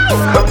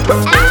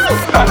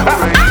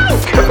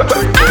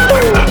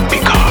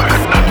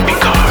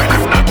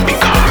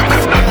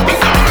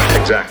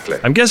 Exactly.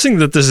 I'm guessing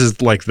that this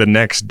is like the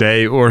next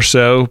day or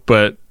so,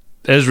 but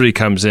Esri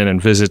comes in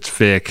and visits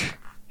Vicc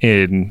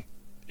in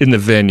the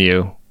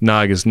venue.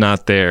 Nog is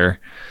not there.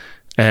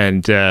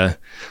 And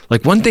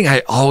like one thing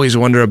I always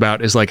wonder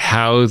about is like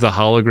how the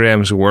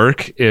holograms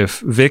work if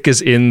Vicc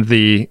is in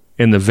the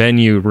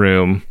venue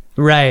room.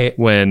 Right.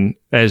 When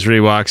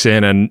Esri walks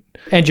in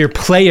and your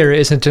player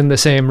isn't in the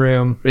same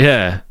room.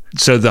 Yeah.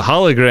 So the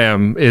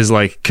hologram is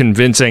like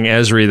convincing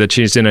Esri that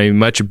she's in a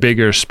much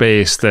bigger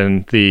space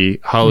than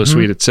the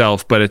holosuite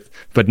itself, but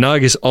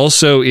Nog is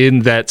also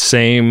in that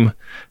same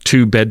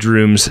 2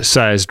 bedrooms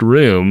sized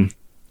room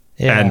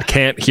and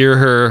can't hear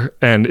her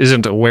and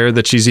isn't aware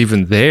that she's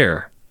even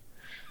there.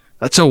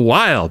 That's so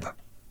wild.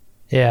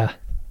 Yeah.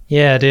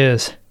 Yeah, it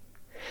is.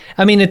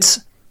 I mean,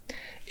 it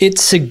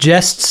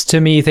suggests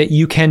to me that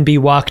you can be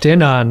walked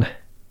in on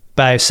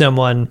by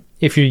someone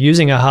if you're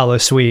using a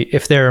holosuite,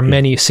 if there are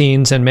many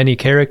scenes and many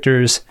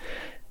characters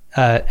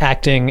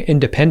acting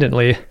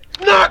independently.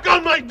 Knock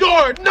on my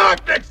door!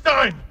 Knock next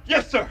time!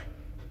 Yes, sir.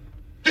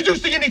 Did you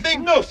see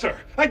anything? No, sir.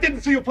 I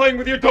didn't see you playing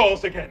with your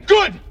dolls again.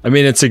 Good! I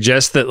mean, it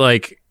suggests that,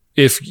 like,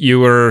 if you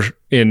were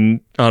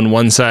on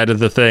one side of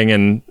the thing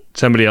and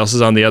somebody else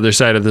is on the other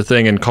side of the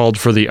thing and called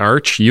for the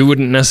arch, you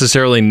wouldn't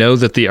necessarily know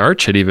that the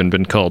arch had even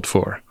been called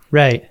for.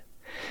 Right.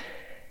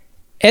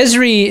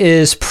 Esri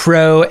is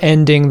pro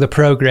ending the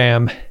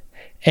program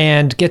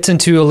and gets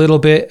into a little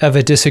bit of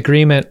a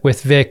disagreement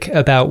with Vicc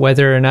about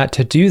whether or not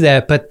to do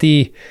that. But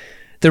the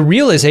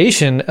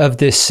realization of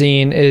this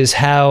scene is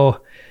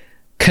how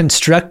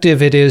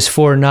constructive it is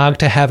for Nog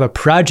to have a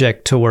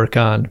project to work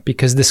on,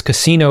 because this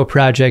casino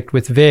project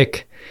with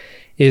Vicc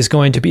is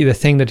going to be the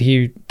thing that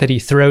he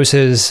throws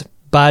his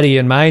body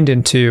and mind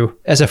into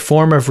as a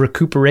form of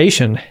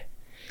recuperation.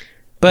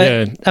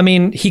 But, I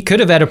mean, he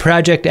could have had a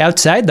project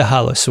outside the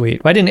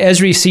holosuite. Why didn't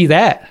Esri see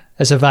that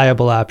as a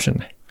viable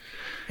option?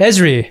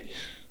 Esri,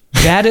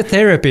 bad at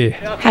therapy.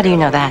 How do you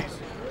know that?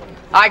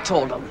 I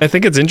told him. I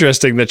think it's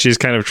interesting that she's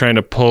kind of trying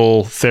to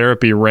pull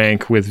therapy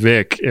rank with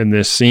Vicc in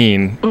this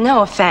scene.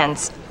 No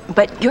offense,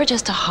 but you're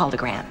just a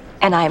hologram,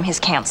 and I am his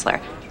counselor.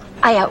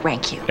 I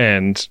outrank you.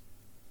 And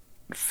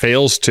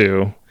fails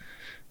to,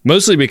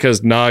 mostly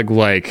because Nog,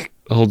 like,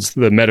 holds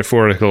the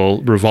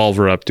metaphorical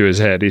revolver up to his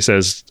head. He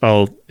says,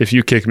 if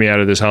you kick me out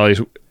of this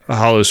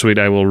holosuite,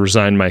 I will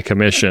resign my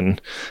commission.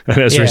 And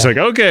Esri's like,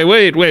 okay,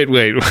 wait.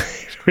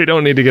 We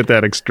don't need to get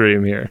that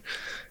extreme here.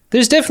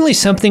 There's definitely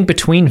something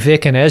between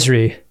Vicc and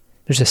Esri.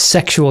 There's a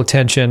sexual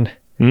tension,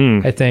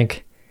 I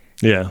think.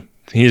 Yeah.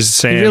 He's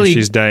Sam,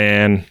 she's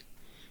Diane.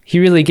 He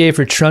really gave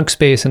her trunk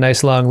space a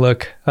nice long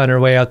look on her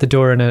way out the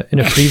door in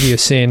a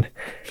previous scene.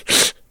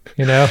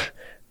 You know?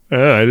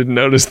 Oh, I didn't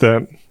notice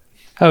that.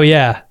 Oh,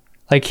 yeah.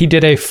 Like, he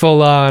did a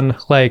full-on,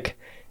 like,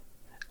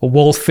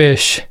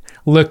 wolfish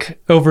look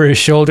over his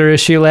shoulder as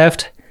she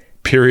left.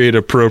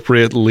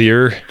 Period-appropriate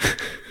leer.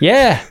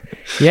 Yeah,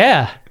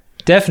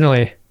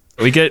 definitely.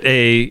 We get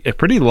a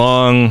pretty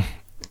long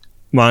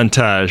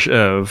montage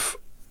of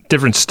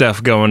different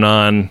stuff going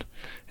on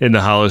in the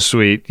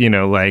holosuite. You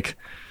know, like,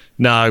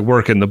 Nog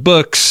working the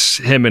books,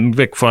 him and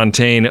Vic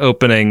Fontaine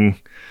opening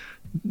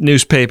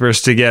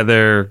newspapers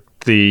together,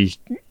 the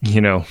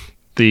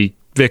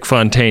Vic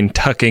Fontaine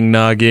tucking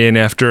Nog in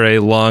after a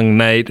long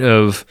night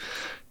of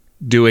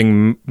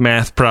doing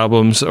math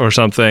problems or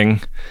something.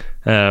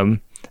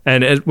 And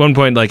at one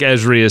point, like,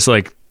 Esri is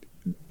like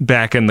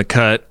back in the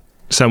cut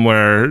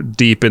somewhere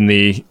deep in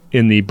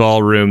the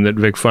ballroom that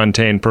Vic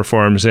Fontaine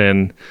performs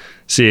in,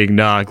 seeing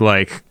Nog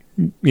like,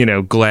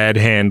 glad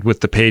hand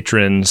with the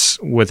patrons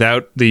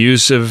without the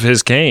use of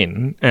his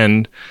cane.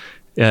 And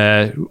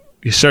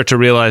you start to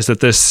realize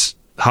that this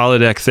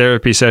holodeck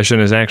therapy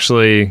session is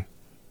actually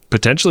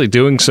potentially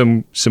doing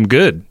some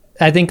good.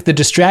 I think the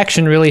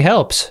distraction really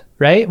helps,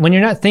 right? When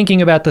you're not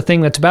thinking about the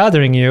thing that's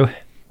bothering you,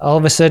 all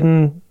of a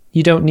sudden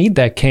you don't need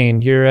that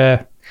cane.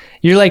 You're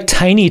like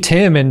Tiny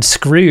Tim and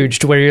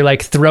Scrooged, where you're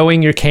like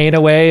throwing your cane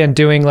away and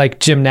doing like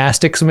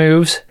gymnastics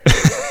moves.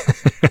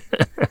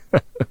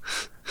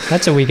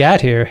 That's what we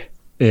got here.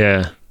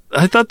 Yeah.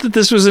 I thought that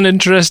this was an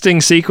interesting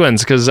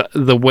sequence because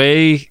the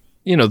way,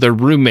 they're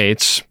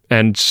roommates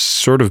and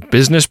sort of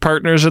business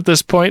partners at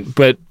this point,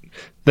 but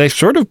they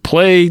sort of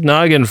play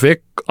Nog and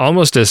Vic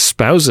almost as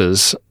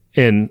spouses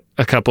in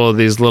a couple of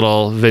these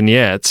little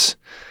vignettes.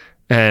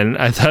 And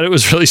I thought it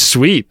was really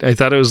sweet. I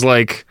thought it was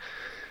like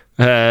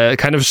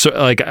kind of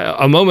like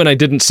a moment I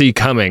didn't see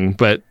coming,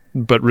 but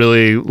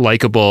really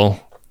likable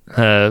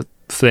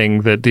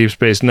thing that Deep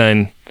Space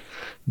Nine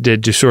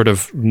did to sort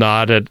of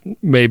nod at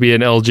maybe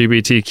an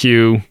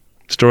LGBTQ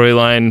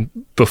storyline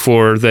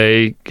before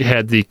they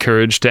had the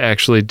courage to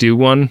actually do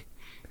one.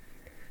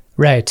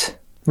 Right,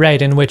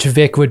 in which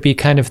Vic would be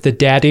kind of the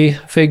daddy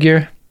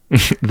figure.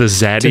 The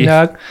zaddy.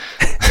 Nog.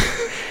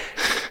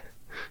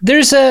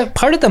 There's a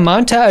part of the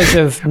montage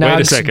of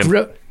Nog's... Wait a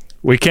second.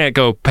 We can't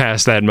go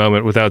past that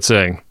moment without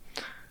saying,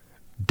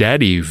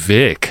 Daddy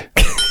Vic.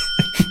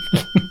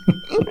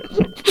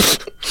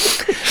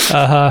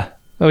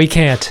 We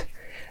can't.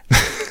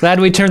 Glad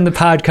we turned the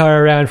pod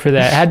car around for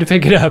that. Had to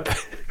pick it up.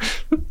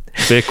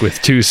 Vic with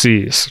 2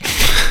 C's.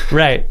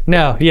 Right.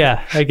 No,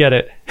 yeah, I get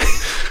it.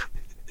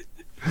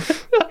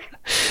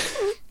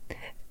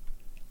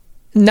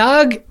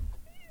 Nog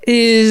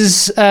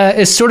is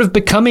sort of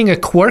becoming a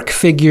quirk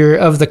figure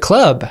of the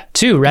club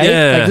too, right?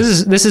 Yeah. Like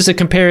this is a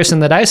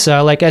comparison that I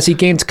saw. Like, as he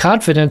gains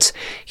confidence,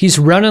 he's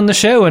running the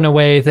show in a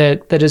way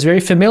that is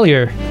very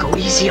familiar. Go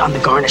easy on the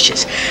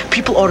garnishes.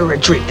 People order a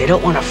drink. They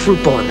don't want a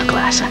fruit bowl in the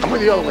glass.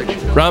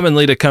 Ram and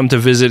Lita come to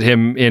visit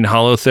him in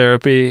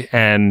holotherapy,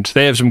 and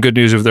they have some good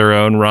news of their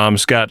own.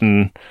 Ram's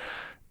gotten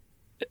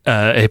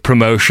a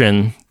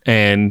promotion,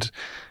 and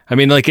I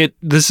mean, like,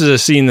 this is a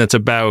scene that's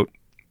about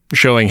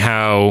showing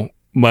how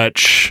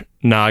much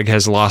Nog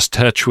has lost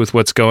touch with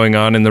what's going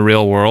on in the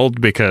real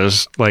world,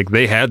 because like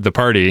they had the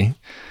party.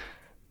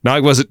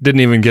 Nog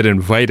didn't even get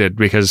invited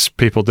because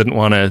people didn't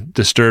want to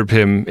disturb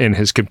him in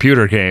his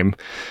computer game.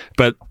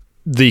 But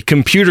the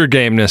computer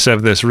gameness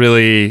of this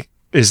really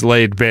is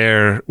laid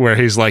bare, where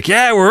he's like,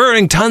 yeah, we're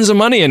earning tons of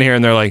money in here.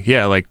 And they're like,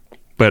 yeah, like,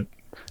 but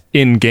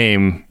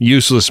in-game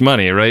useless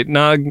money, right,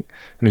 Nog? And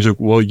he's like,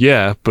 well,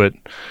 yeah, but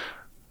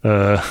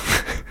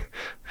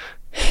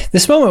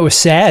This moment was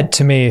sad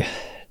to me.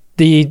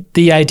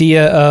 The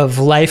idea of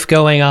life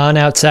going on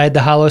outside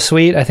the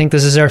holosuite. I think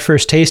this is our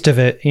first taste of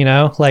it,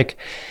 like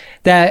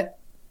that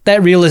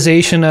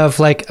realization of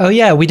like, oh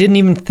yeah, we didn't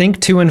even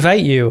think to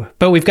invite you,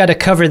 but we've got to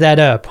cover that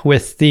up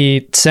with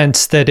the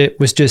sense that it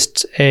was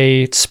just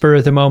a spur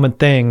of the moment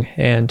thing.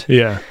 And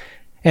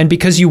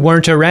because you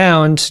weren't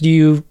around,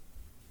 you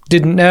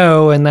didn't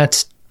know. And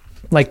that's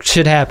like,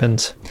 shit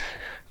happens.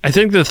 I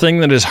think the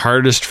thing that is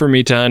hardest for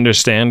me to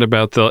understand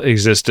about the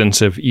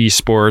existence of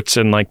esports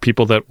and like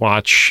people that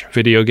watch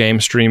video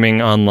game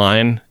streaming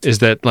online is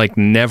that like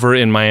never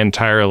in my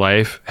entire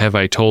life have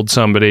I told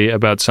somebody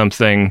about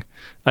something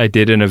I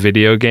did in a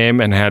video game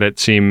and had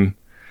it seem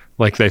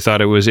like they thought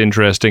it was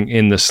interesting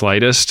in the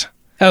slightest.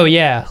 Oh,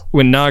 yeah.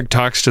 When Nog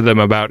talks to them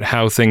about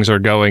how things are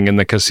going in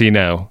the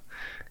casino,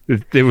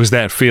 it was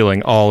that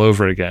feeling all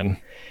over again.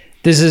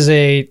 This is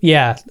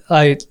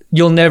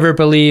you'll never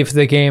believe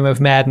the game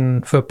of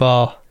Madden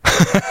football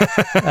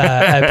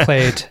I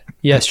played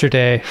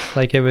yesterday.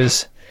 Like it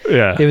was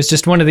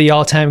just one of the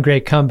all-time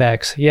great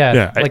comebacks.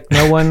 Yeah. Like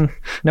no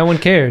one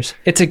cares.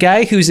 It's a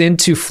guy who's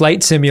into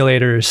flight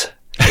simulators.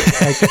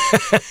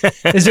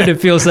 Like, is what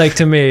it feels like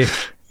to me,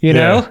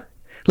 know?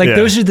 Like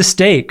those are the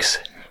stakes.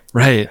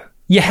 Right.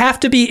 You have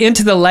to be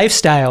into the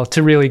lifestyle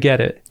to really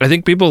get it. I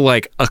think people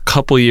like a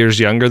couple years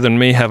younger than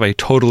me have a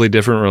totally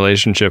different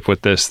relationship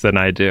with this than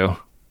I do.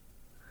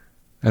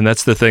 And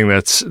that's the thing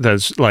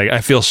that's like, I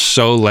feel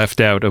so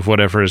left out of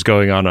whatever is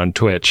going on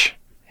Twitch.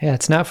 Yeah,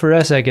 it's not for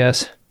us, I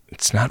guess.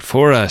 It's not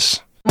for us.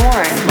 More.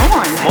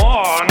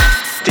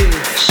 Dude,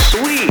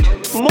 sweet.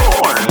 More.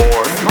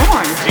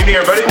 You need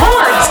everybody?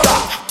 More.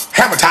 Stop.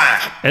 Hammer time.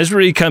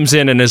 Esri comes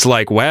in and is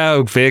like,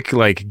 wow, Vic,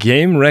 like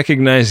game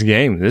recognized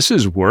game. This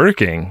is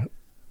working.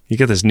 You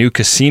got this new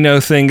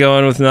casino thing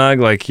going with Nog.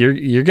 Like you're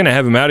going to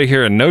have him out of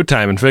here in no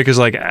time. And Vic is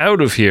like,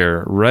 out of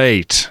here.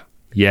 Right.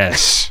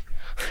 Yes.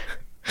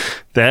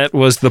 That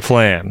was the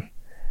plan.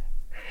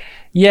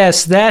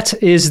 Yes, that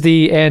is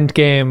the end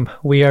game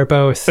we are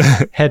both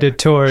headed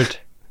toward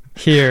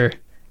here.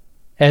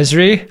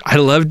 Esri? I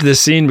loved this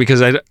scene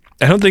because I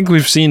don't think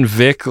we've seen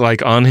Vicc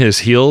like on his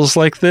heels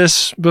like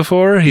this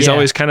before. He's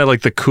always kind of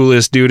like the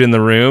coolest dude in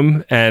the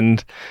room.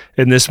 And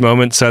in this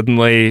moment,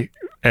 suddenly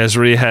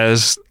Esri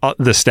has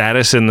the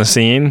status in the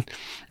scene.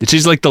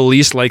 She's like the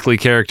least likely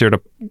character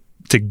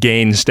to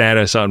gain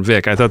status on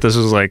Vicc. I thought this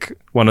was like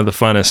one of the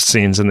funnest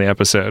scenes in the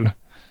episode.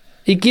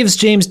 It gives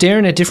James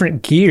Darren a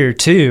different gear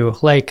too.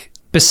 Like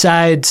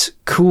besides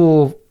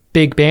cool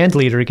big band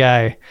leader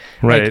guy.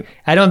 Right. Like,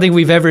 I don't think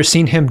we've ever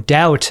seen him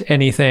doubt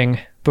anything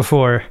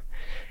before.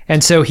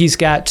 And so he's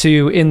got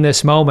to, in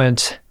this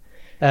moment,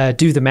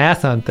 do the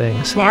math on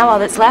things. Now all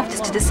that's left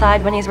is to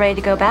decide when he's ready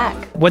to go back.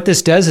 What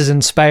this does is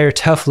inspire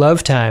tough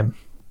love time.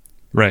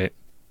 Right.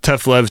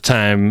 Tough love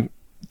time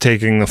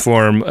taking the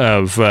form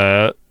of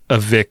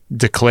Vicc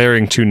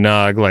declaring to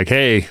Nog, like,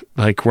 hey,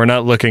 like, we're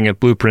not looking at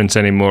blueprints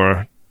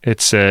anymore.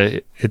 It's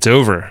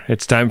over.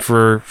 It's time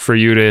for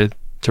you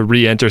to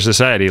re-enter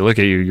society. Look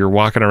at you. You're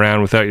walking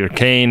around without your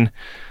cane.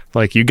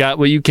 Like, you got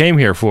what you came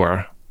here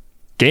for.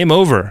 Game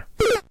over.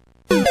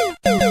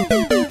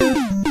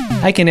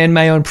 I can end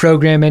my own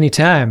program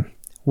anytime.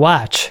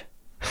 Watch.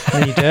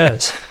 And he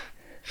does.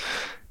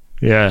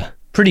 Yeah.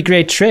 Pretty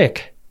great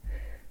trick.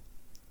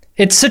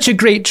 It's such a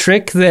great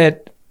trick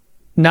that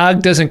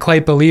Nog doesn't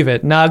quite believe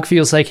it. Nog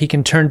feels like he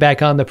can turn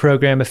back on the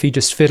program if he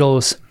just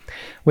fiddles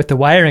with the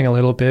wiring a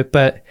little bit,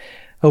 but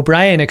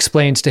O'Brien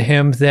explains to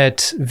him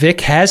that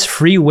Vicc has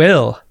free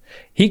will.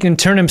 He can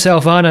turn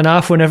himself on and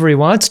off whenever he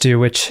wants to,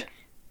 which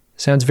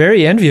sounds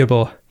very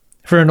enviable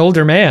for an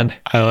older man.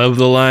 I love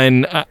the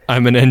line,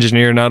 I'm an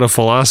engineer, not a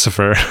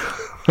philosopher.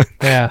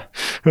 Yeah.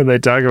 When they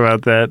talk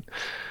about that.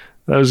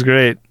 That was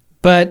great.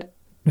 But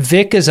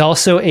Vicc is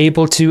also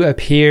able to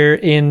appear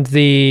in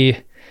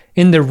the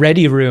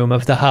ready room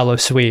of the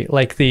holosuite,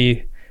 like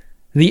the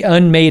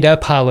unmade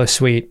up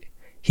holosuite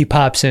he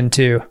pops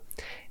into.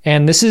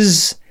 And this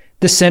is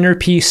the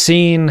centerpiece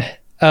scene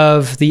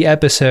of the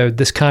episode,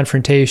 this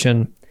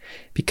confrontation,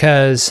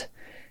 because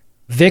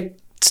Vicc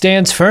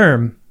stands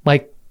firm.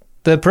 Like,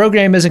 the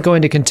program isn't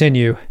going to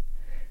continue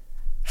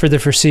for the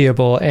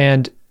foreseeable,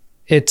 and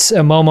it's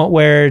a moment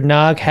where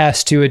Nog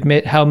has to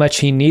admit how much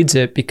he needs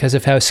it because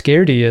of how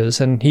scared he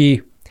is, and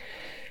he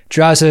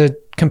draws a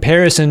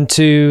comparison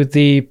to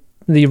the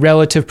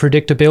relative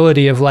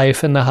predictability of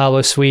life in the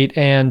holosuite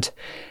and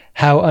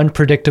how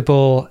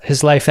unpredictable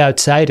his life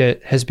outside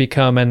it has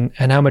become, and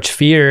how much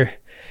fear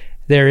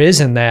there is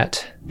in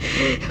that.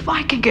 If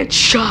I can get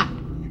shot,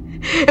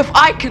 if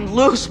I can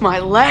lose my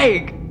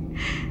leg,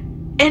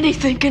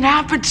 anything can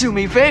happen to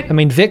me, Vic. I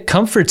mean, Vicc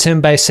comforts him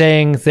by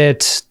saying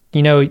that,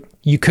 you know,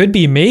 you could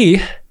be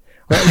me.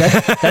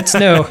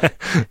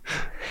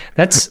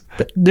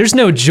 There's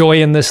no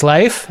joy in this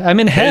life.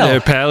 I'm in hell. Hey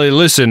there, Pally.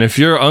 Listen, if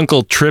your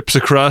uncle trips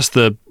across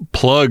the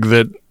plug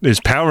that is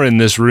powering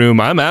this room,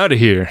 I'm out of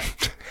here.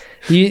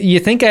 You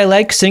think I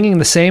like singing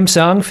the same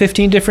song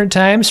 15 different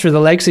times for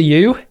the likes of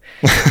you?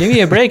 Give me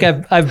a break.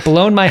 I've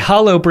blown my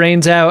hollow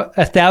brains out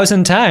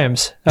 1,000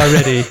 times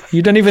already.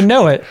 You don't even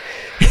know it.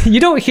 You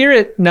don't hear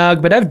it,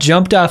 Nog, but I've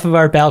jumped off of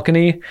our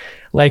balcony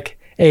like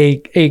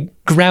a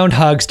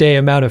Groundhog's Day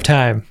amount of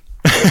time.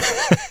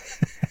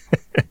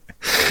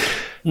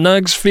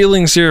 Nug's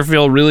feelings here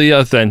feel really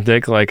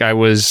authentic. Like, I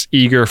was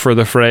eager for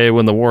the fray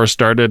when the war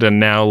started, and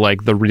now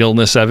like the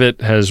realness of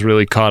it has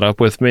really caught up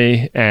with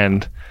me,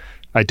 and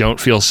I don't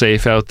feel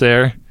safe out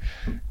there.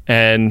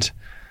 And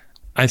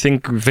I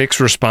think Vic's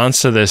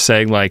response to this,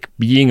 saying like,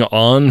 being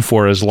on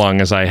for as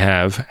long as I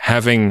have,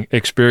 having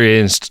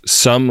experienced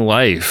some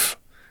life,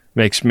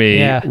 makes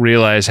me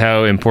realize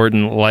how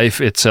important life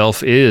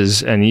itself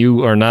is, and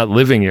you are not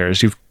living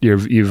yours.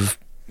 You've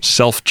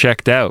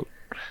self-checked out.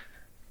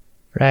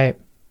 Right.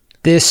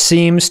 This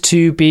seems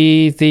to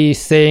be the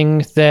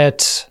thing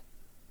that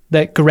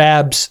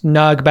grabs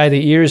Nog by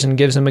the ears and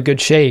gives him a good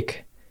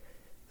shake.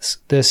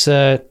 This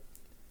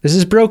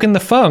has broken the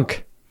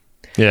funk.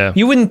 Yeah.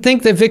 You wouldn't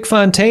think that Vic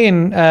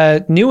Fontaine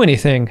knew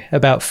anything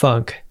about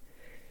funk.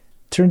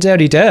 Turns out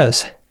he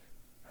does.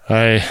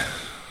 I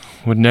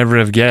would never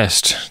have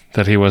guessed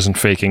that he wasn't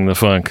faking the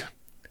funk.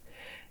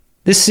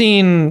 This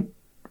scene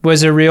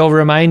was a real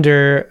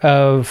reminder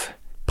of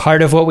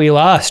part of what we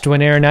lost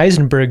when Aaron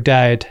Eisenberg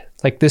died.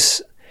 Like,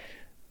 this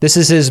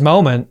is his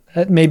moment,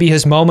 maybe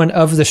his moment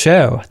of the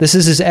show. This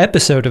is his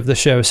episode of the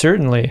show,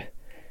 certainly.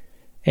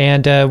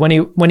 And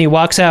when he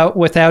walks out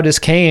without his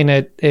cane,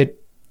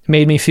 it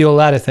made me feel a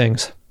lot of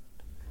things.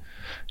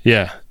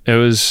 Yeah, it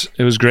was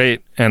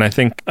great, and I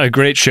think a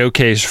great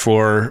showcase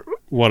for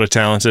what a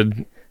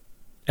talented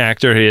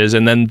actor he is.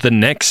 And then the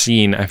next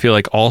scene, I feel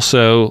like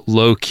also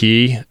low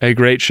key a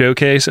great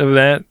showcase of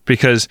that,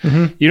 because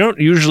you don't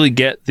usually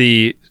get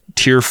the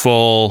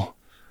tearful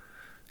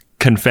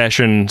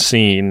confession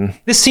scene.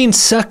 This scene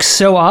sucks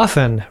so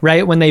often,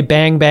 right? When they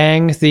bang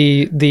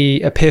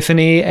the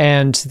epiphany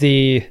and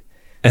the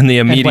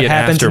immediate what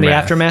happens aftermath. in the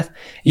aftermath.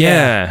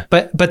 Yeah.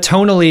 But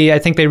tonally, I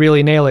think they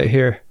really nail it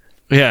here.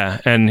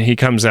 Yeah, and he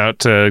comes out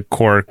to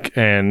Quark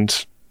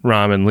and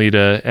Rom and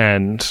Lita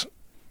and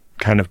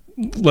kind of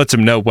lets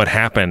him know what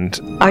happened.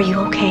 Are you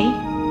okay?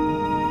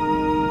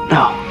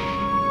 No.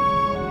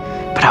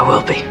 But I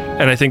will be.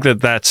 And I think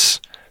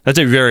that's a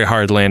very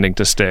hard landing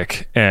to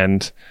stick.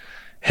 And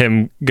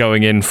him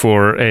going in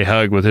for a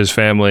hug with his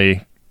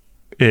family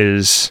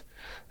is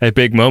a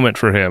big moment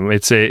for him.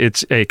 It's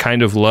a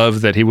kind of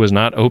love that he was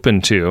not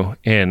open to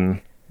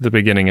in the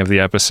beginning of the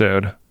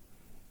episode.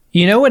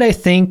 You know what I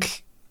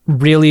think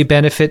really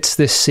benefits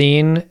this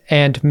scene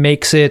and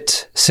makes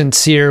it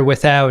sincere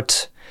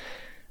without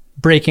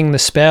breaking the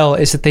spell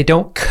is that they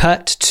don't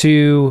cut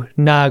to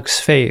Nog's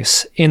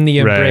face in the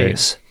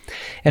embrace. Right.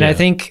 And I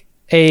think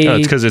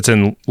it's because it's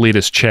in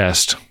Lita's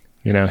chest.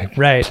 You know,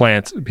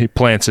 he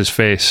plants his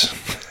face.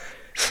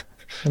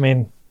 I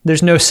mean,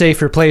 there's no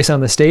safer place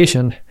on the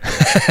station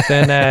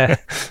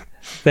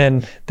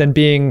than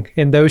being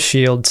in those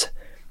shields.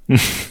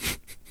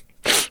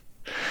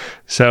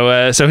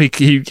 So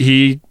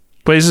he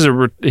places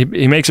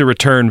he makes a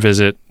return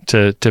visit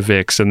to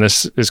Vic's, and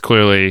this is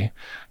clearly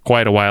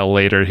quite a while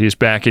later. He's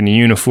back in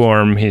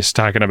uniform. He's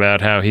talking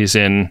about how he's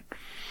on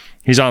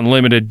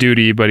limited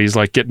duty, but he's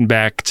like getting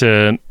back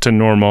to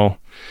normal.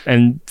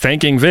 And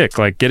thanking Vicc,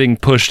 like getting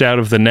pushed out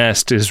of the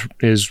nest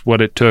is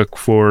what it took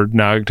for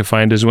Nog to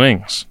find his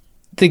wings.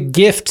 The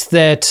gift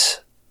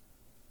that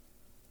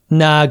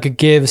Nog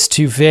gives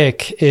to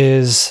Vicc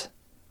is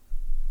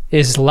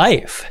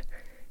life.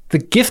 The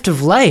gift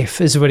of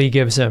life is what he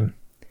gives him.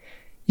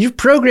 Your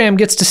program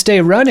gets to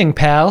stay running,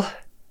 pal.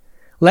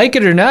 Like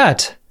it or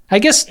not. I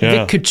guess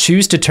Vicc could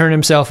choose to turn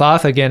himself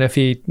off again if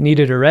he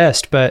needed a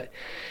rest, but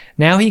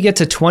now he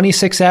gets a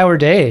 26-hour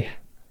day.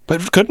 But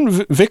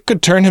Vicc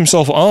could turn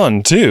himself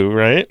on too,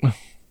 right?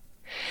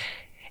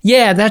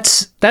 Yeah,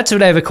 that's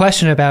what I have a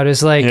question about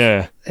is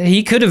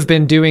he could have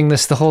been doing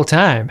this the whole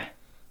time.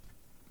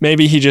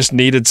 Maybe he just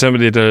needed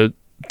somebody to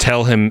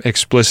tell him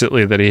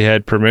explicitly that he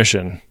had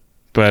permission.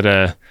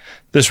 But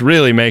this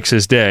really makes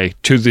his day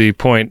to the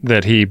point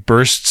that he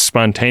bursts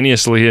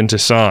spontaneously into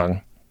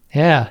song.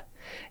 Yeah.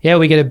 Yeah,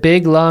 we get a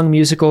big, long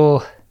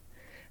musical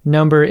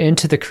number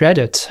into the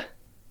credits.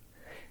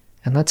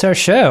 And that's our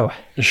show.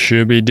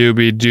 Shooby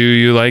dooby, do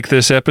you like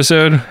this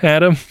episode,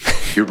 Adam?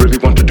 You really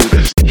want to do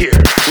this? Here,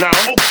 now,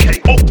 okay,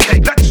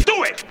 let's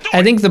do it!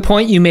 I think the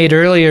point you made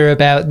earlier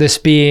about this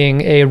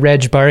being a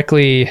Reg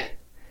Barkley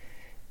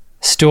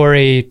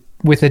story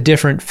with a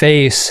different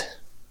face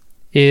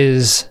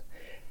is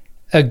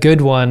a good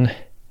one.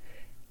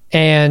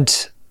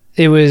 And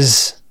it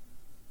was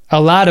a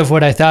lot of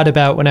what I thought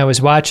about when I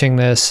was watching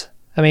this.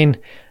 I mean,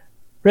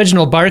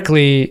 Reginald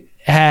Barkley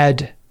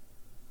had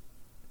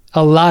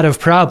a lot of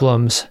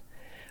problems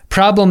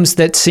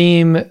that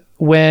seem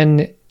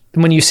when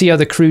you see how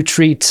the crew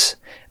treats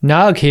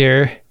Nog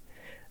here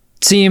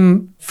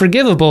seem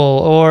forgivable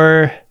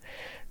or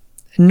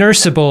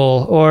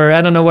nurseable, or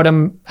I don't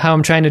know how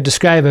I'm trying to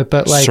describe it,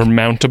 but like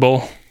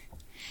surmountable.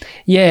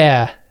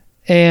 Yeah.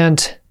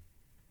 And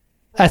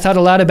I thought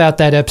a lot about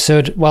that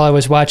episode while I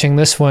was watching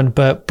this one,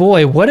 but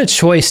boy, what a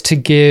choice to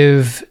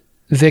give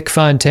Vic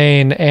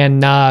Fontaine and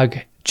Nog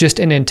just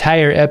an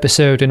entire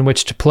episode in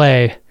which to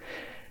play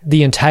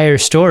the entire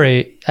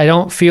story. I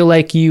don't feel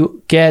like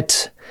you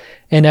get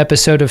an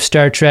episode of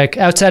Star Trek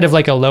outside of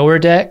like a Lower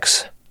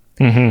Decks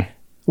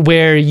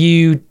where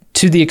you,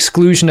 to the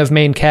exclusion of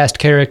main cast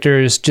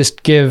characters,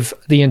 just give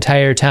the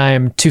entire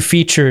time to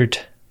featured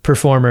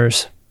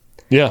performers.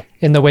 Yeah.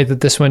 In the way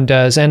that this one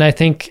does. And I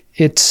think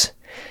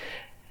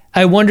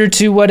I wonder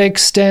to what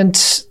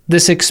extent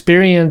this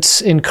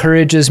experience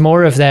encourages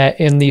more of that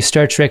in the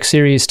Star Trek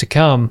series to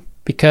come,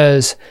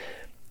 because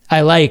I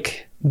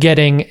like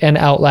getting an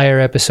outlier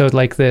episode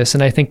like this,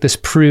 and I think this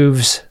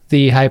proves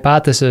the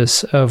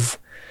hypothesis of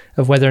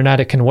whether or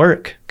not it can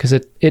work, because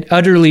it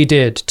utterly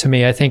did to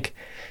me. I think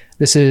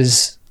this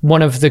is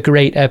one of the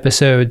great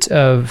episodes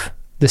of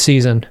the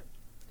season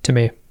to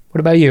me. What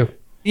about you?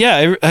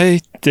 Yeah,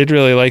 I did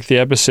really like the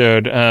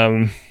episode.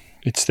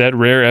 It's that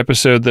rare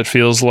episode that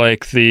feels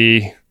like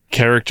the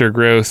character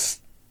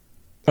growth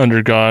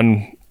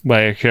undergone by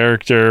a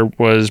character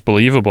was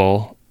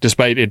believable,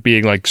 despite it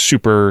being like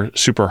super,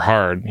 super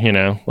hard, you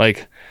know?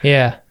 Like,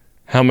 yeah.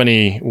 How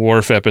many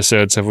Worf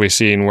episodes have we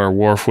seen where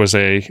Worf was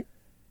a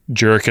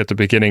jerk at the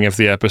beginning of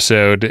the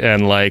episode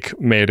and like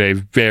made a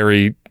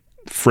very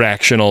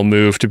fractional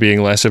move to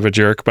being less of a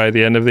jerk by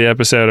the end of the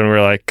episode? And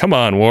we're like, come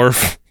on,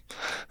 Worf.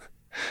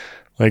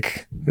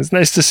 Like, it's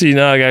nice to see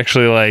Nog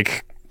actually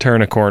like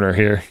turn a corner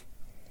here.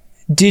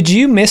 Did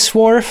you miss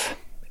Worf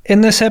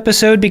in this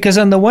episode? Because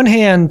on the one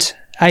hand,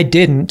 I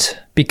didn't,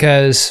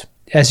 because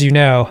as you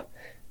know,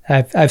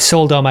 I've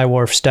sold all my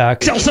Worf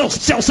stock.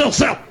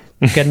 Sell.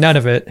 Got none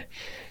of it.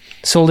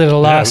 Sold it at a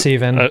loss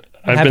even.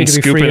 I've been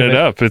scooping it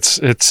up. It's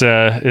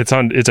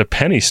a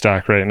penny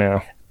stock right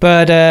now.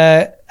 But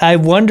I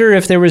wonder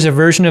if there was a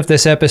version of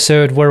this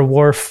episode where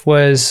Worf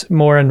was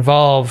more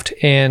involved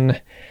in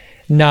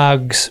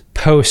Nog's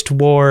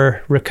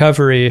post-war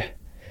recovery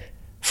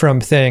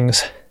from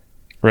things.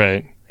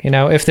 Right. You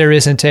know, if there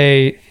isn't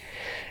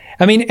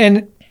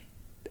and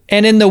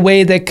And in the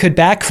way that could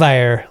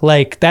backfire,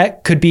 like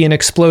that could be an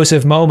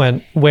explosive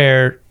moment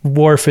where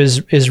Worf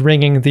is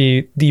ringing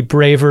the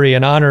bravery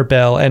and honor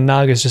bell, and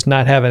Naga's just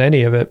not having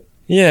any of it.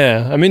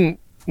 Yeah, I mean,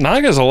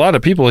 Naga's a lot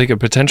of people he could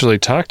potentially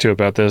talk to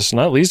about this,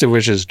 not least of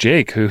which is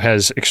Jake, who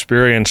has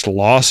experienced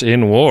loss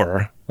in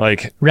war.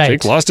 Like,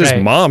 Jake lost his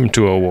mom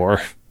to a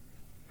war.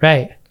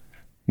 Right.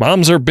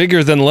 Moms are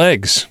bigger than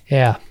legs.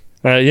 Yeah.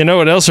 You know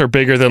what else are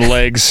bigger than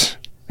legs,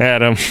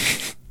 Adam?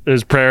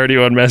 Is priority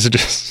one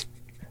messages.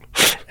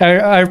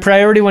 Our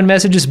priority one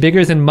message is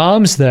bigger than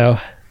mom's, though.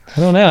 I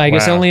don't know. I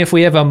guess only if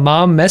we have a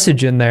mom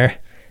message in there.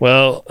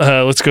 Well,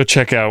 let's go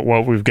check out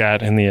what we've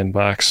got in the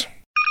inbox.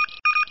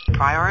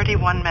 Priority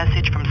one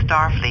message from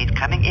Starfleet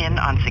coming in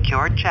on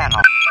secured channel.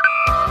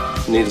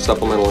 Need a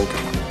supplemental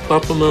income.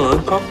 Supplemental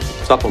income?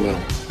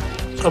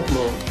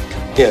 Supplemental.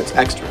 Yeah, it's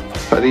extra.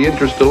 The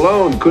interest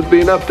alone could be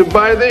enough to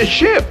buy this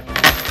ship.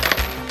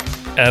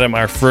 Adam,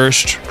 our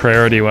first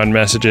priority one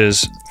message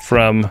is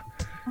from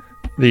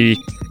the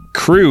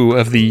crew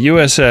of the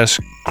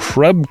USS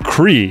Krub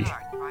Kree,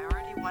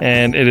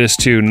 and it is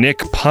to Nick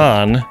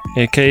Pon,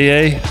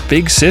 aka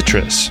Big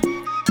Citrus.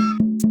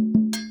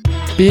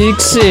 Big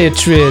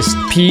Citrus,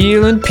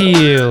 peel and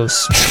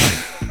peels.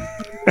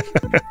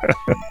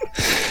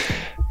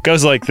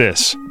 Goes like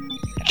this.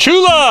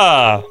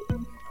 Chula!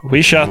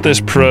 We shot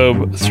this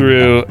probe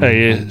through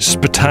a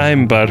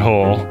spatime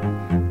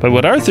butthole, but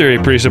what our theory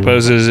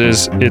presupposes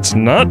is it's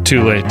not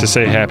too late to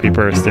say happy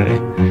birthday.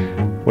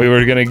 We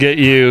were going to get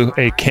you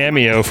a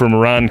cameo from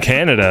Ron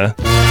Canada,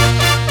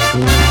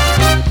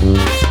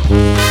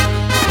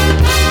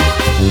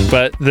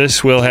 but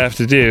this will have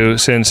to do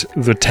since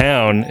the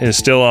town is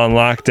still on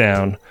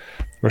lockdown.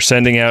 We're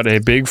sending out a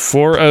big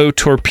 4-0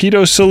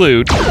 torpedo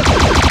salute to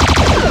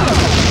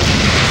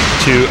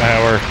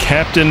our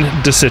Captain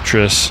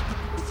DeCitrus,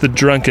 the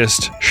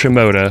drunkest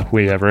Shimoda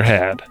we ever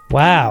had.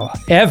 Wow.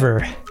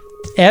 Ever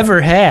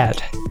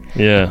had.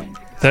 Yeah.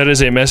 That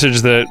is a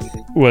message that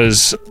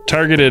was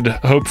targeted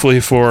hopefully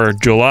for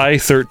July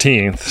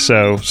 13th,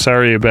 so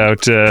sorry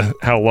about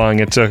how long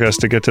it took us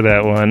to get to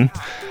that one.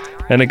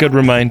 And a good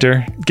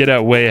reminder, get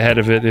out way ahead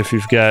of it if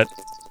you've got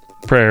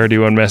priority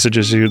one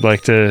messages you'd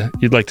like to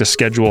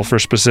schedule for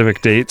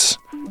specific dates.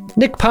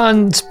 Nick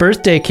Pon's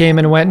birthday came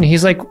and went, and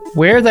he's like,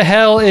 where the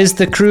hell is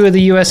the crew of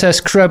the USS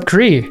Krub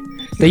Kree?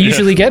 They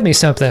usually get me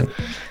something.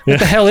 What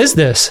the hell is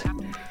this?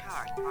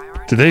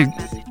 Did they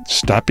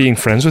stop being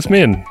friends with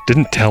me and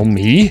didn't tell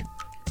me?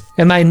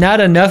 Am I not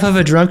enough of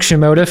a drunk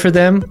Shimoda for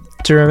them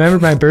to remember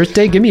my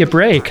birthday? Give me a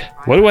break.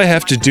 What do I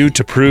have to do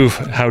to prove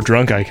how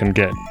drunk I can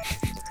get?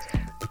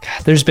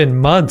 God, there's been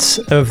months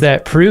of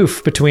that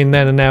proof between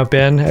then and now,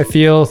 Ben. I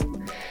feel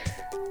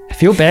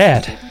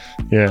bad.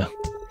 Yeah.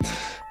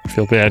 I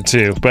feel bad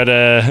too. But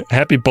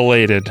happy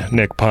belated,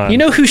 Nick Pond. You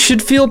know who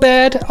should feel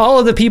bad? All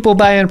of the people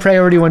buying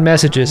priority one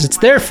messages. It's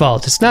their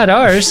fault. It's not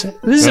ours.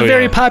 This is a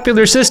very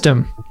popular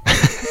system.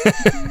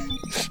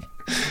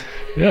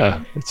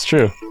 Yeah, it's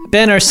true.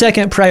 Ben, our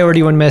second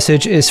priority one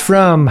message is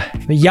from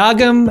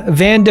Jagam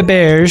van de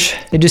Berge.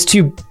 It is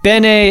to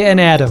Bene and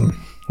Adam.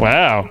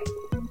 Wow.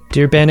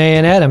 Dear Bene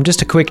and Adam,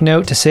 just a quick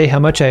note to say how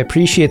much I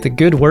appreciate the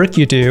good work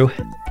you do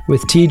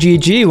with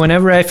TGG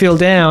whenever I feel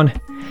down.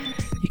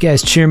 You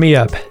guys cheer me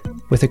up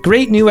with a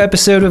great new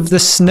episode of The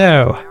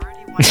Snow.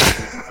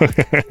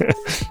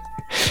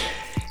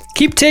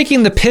 Keep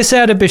taking the piss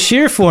out of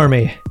Bashir for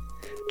me.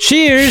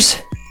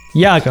 Cheers,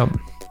 Yagam.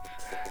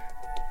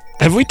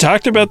 Have we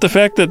talked about the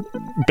fact that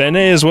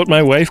Bene is what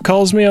my wife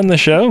calls me on the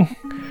show?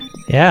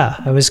 Yeah,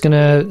 I was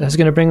gonna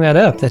bring that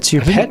up. That's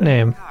your pet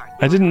name.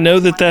 I didn't know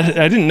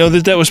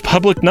that was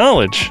public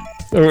knowledge.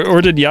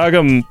 Or did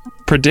Yagam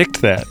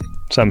predict that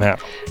somehow?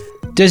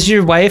 Does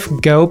your wife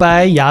go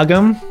by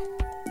Yagam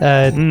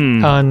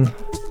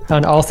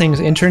on all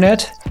things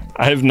internet?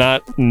 I have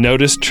not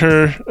noticed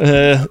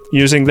her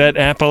using that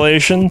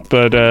appellation,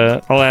 but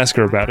I'll ask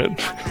her about it.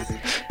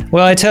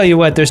 Well, I tell you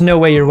what, there's no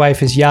way your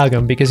wife is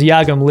Yagam, because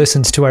Yagam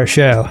listens to our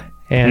show.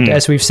 And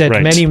as we've said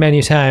many,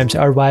 many times,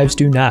 our wives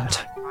do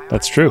not.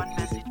 That's true.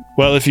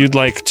 Well, if you'd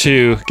like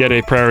to get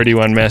a Priority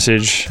One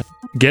message,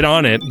 get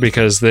on it,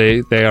 because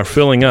they are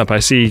filling up. I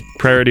see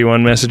Priority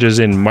One messages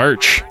in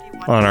March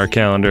on our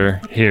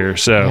calendar here.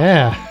 So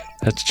yeah.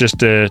 That's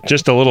just a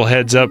little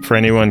heads up for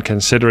anyone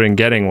considering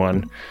getting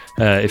one.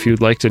 If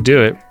you'd like to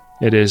do it,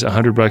 it is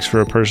 $100 for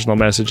a personal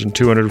message and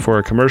 $200 for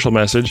a commercial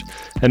message.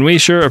 And we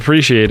sure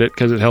appreciate it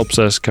because it helps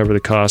us cover the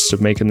costs of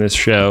making this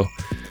show.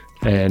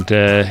 And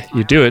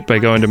you do it by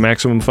going to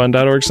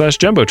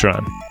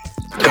MaximumFun.org/Jumbotron.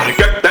 Gotta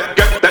get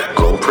that.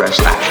 Go press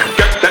that.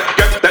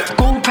 Get that.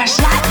 Go press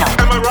that.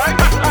 Am I right?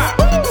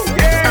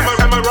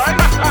 Yeah. Am I right?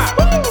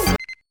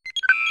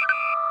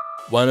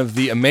 One of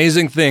the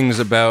amazing things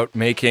about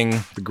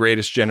making The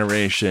Greatest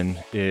Generation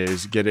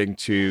is getting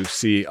to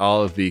see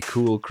all of the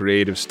cool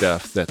creative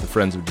stuff that the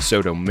Friends of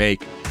DeSoto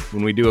make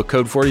when we do a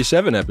Code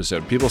 47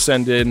 episode. People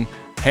send in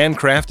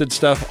handcrafted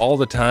stuff all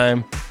the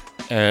time,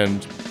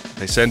 and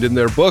they send in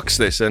their books,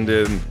 they send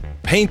in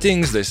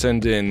paintings, they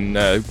send in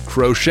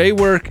crochet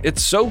work.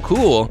 It's so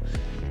cool.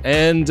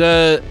 And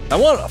I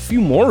want a few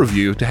more of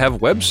you to have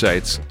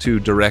websites to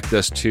direct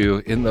us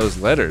to in those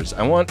letters.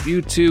 I want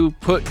you to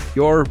put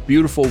your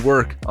beautiful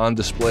work on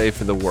display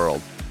for the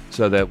world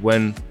so that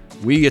when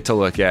we get to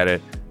look at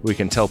it, we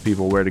can tell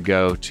people where to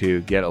go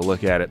to get a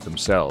look at it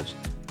themselves.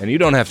 And you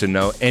don't have to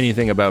know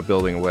anything about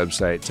building a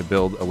website to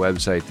build a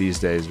website these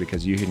days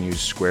because you can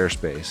use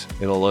Squarespace.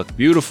 It'll look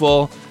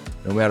beautiful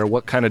no matter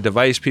what kind of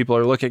device people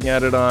are looking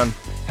at it on.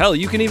 Hell,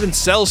 you can even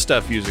sell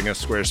stuff using a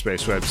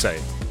Squarespace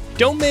website.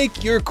 Don't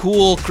make your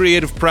cool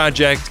creative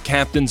project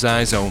captain's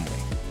eyes only.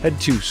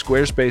 Head to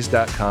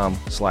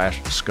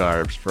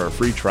squarespace.com/scarves for a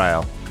free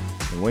trial.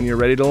 And when you're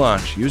ready to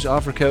launch, use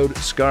offer code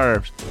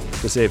SCARVES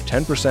to save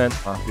 10%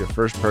 off your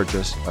first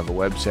purchase of a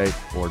website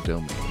or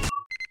domain.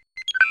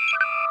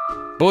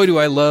 Boy, do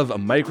I love a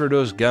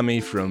microdose gummy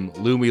from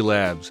Lumi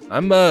Labs.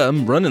 I'm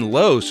running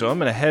low, so I'm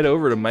going to head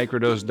over to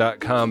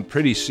microdose.com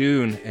pretty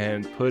soon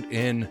and put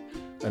in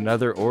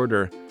another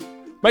order.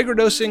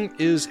 Microdosing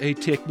is a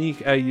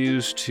technique I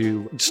use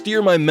to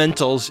steer my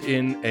mentals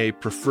in a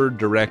preferred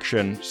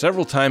direction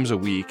several times a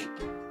week.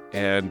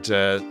 And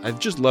I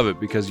just love it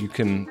because you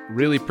can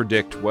really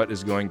predict what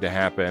is going to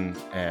happen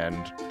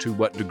and to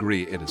what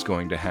degree it is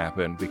going to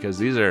happen, because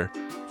these are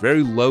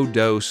very low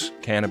dose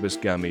cannabis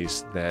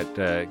gummies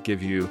that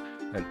give you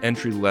an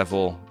entry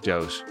level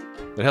dose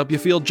that help you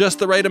feel just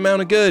the right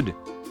amount of good.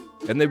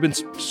 And they've been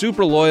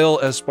super loyal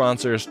as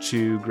sponsors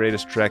to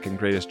Greatest Trek and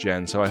Greatest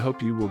Gen, so I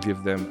hope you will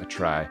give them a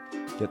try.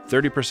 Get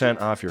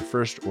 30% off your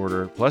first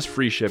order plus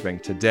free shipping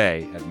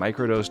today at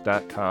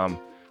microdose.com.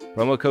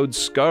 Promo code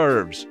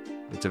SCARVES.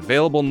 It's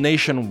available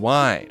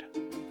nationwide.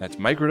 That's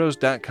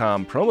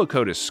microdose.com. Promo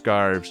code is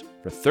SCARVES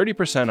for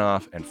 30%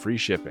 off and free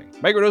shipping.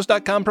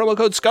 Microdose.com, promo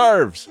code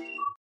SCARVES.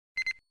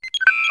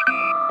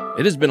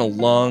 It has been a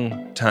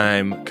long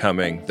time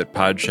coming that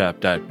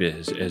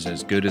podshop.biz is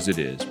as good as it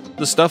is.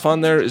 The stuff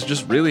on there is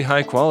just really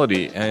high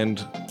quality,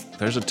 and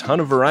there's a ton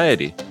of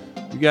variety.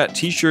 We got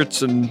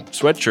t-shirts and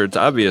sweatshirts,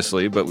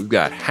 obviously, but we've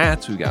got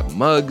hats, we've got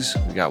mugs,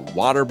 we've got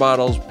water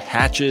bottles,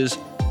 patches,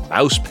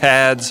 mouse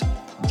pads,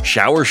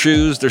 shower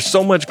shoes. There's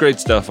so much great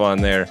stuff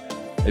on there.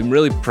 I'm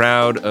really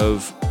proud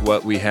of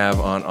what we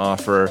have on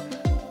offer.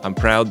 I'm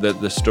proud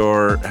that the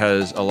store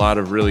has a lot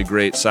of really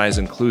great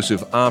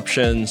size-inclusive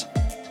options.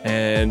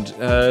 And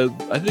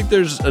I think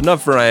there's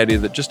enough variety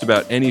that just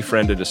about any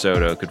friend of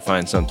DeSoto could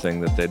find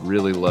something that they'd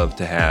really love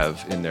to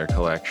have in their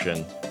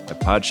collection at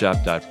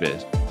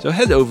podshop.biz. So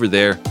head over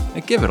there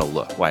and give it a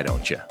look. Why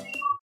don't you?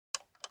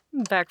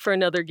 Back for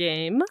another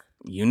game.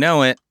 You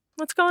know it.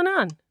 What's going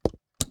on?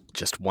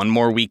 Just one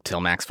more week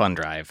till Max Fun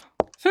Drive.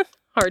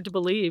 Hard to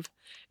believe.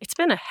 It's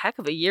been a heck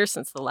of a year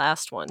since the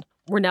last one.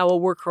 We're now a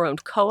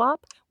worker-owned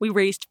co-op. We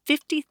raised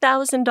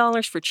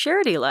 $50,000 for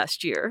charity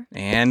last year.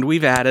 And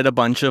we've added a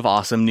bunch of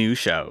awesome new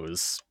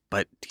shows.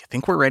 But do you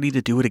think we're ready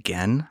to do it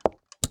again?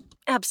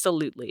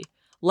 Absolutely.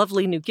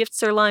 Lovely new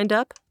gifts are lined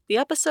up. The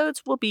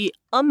episodes will be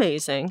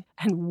amazing.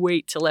 And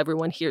wait till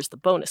everyone hears the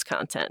bonus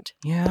content.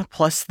 Yeah,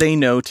 plus they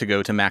know to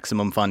go to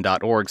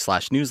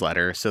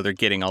MaximumFun.org/newsletter, so they're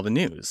getting all the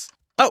news.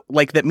 Oh,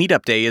 like that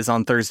Meetup Day is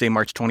on Thursday,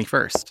 March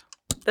 21st.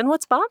 Then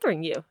what's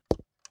bothering you?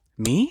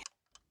 Me?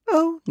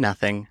 Oh,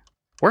 nothing.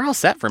 We're all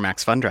set for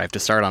Max Fun Drive to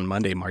start on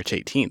Monday, March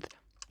 18th.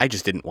 I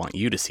just didn't want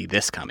you to see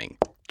this coming.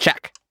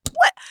 Check.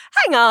 What?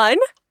 Hang on.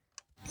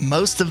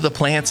 Most of the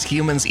plants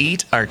humans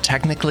eat are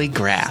technically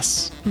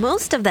grass.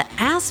 Most of the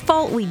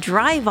asphalt we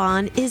drive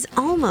on is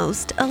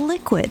almost a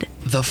liquid.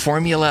 The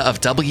formula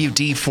of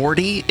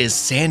WD-40 is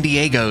San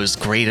Diego's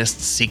greatest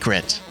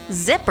secret.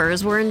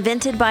 Zippers were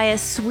invented by a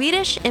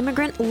Swedish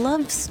immigrant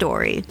love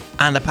story.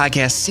 On the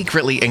podcast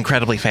Secretly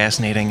Incredibly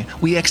Fascinating,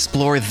 we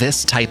explore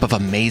this type of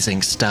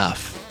amazing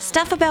stuff.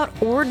 Stuff about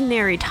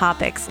ordinary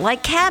topics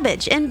like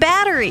cabbage and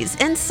batteries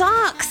and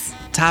socks.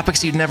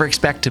 Topics you'd never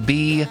expect to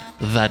be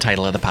the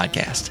title of the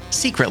podcast.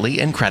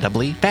 Secretly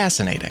Incredibly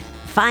Fascinating.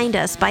 Find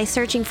us by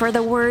searching for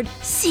the word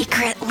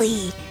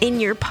secretly in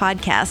your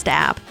podcast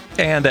app.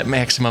 And at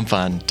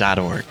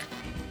MaximumFun.org.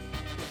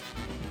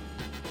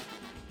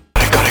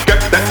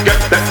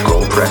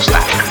 Gold press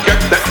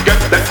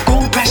platinum.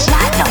 Gold press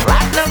platinum.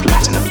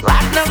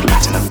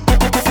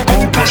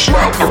 Gold press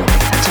platinum.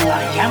 That's a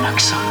lot of Yamak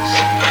songs.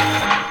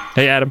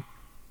 Hey, Adam.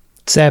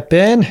 What's that,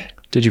 Ben?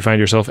 Did you find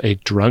yourself a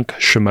drunk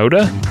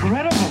Shimoda?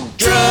 Incredible.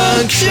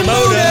 Drunk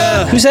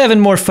Shimoda! Who's having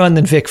more fun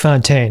than Vic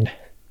Fontaine?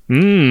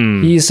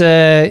 He's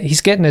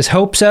getting his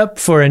hopes up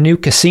for a new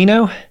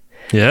casino.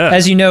 Yeah.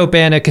 As you know,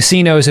 Ben, a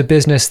casino is a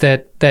business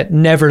that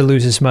never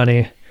loses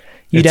money.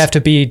 You'd have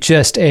to be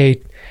just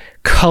a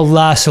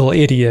colossal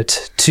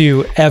idiot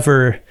to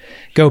ever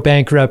go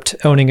bankrupt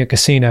owning a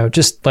casino.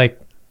 Just the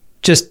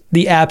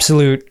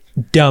absolute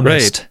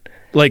dumbest. Right.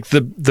 Like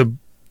the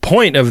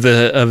point of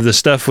the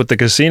stuff with the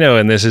casino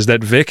in this is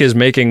that Vic is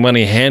making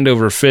money hand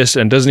over fist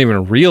and doesn't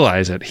even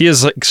realize it. He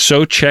is like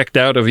so checked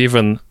out of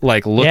even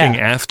like looking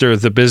after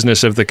the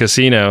business of the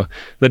casino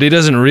that he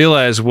doesn't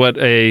realize what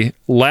a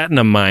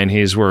latinum mine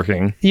he's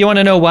working. You want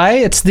to know why?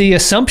 It's the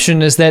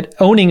assumption is that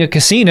owning a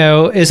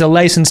casino is a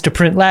license to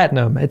print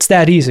latinum. It's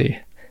that easy.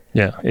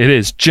 Yeah, it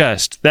is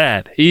just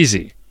that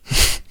easy.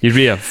 You'd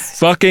be a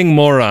fucking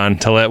moron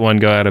to let one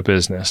go out of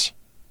business.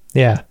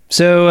 Yeah.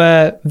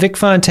 So Vic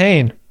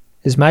Fontaine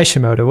is my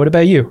Shimoda. What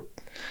about you?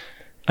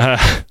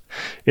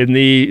 In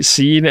the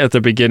scene at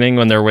the beginning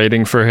when they're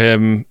waiting for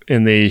him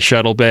in the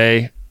shuttle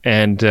bay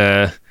and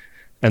the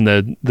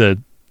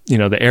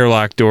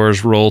airlock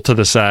doors roll to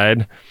the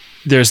side,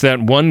 there's that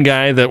one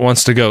guy that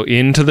wants to go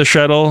into the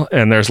shuttle,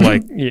 and there's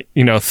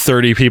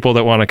 30 people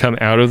that want to come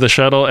out of the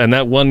shuttle, and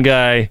that one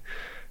guy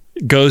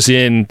goes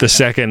in the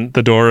second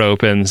the door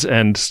opens,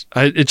 and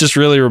it just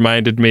really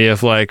reminded me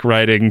of like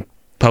riding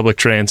public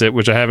transit,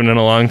 which I haven't in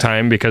a long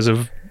time because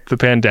of the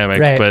pandemic,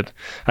 right. But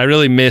I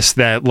really miss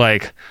that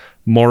like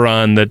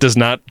moron that does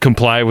not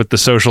comply with the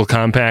social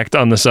compact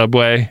on the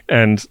subway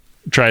and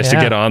tries to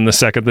get on the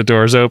second the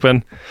doors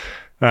open.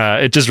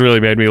 It just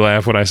really made me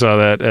laugh when I saw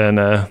that, and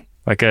I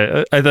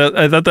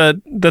thought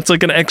that's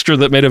like an extra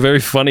that made a very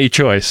funny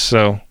choice.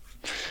 So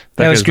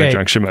that was great. My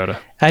drunk Shimoda.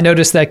 I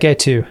noticed that guy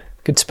too.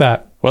 Good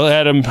spot. Well,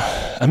 Adam,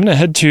 I'm going to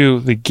head to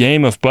the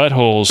Game of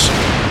Buttholes,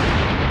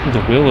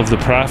 the Will of the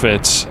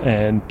Prophets,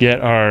 and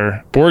get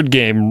our board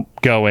game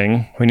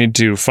going. We need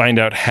to find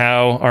out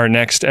how our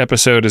next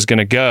episode is going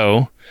to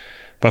go.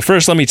 But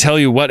first, let me tell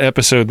you what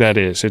episode that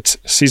is. It's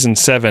Season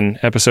 7,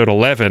 Episode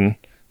 11,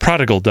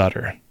 Prodigal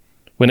Daughter.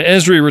 When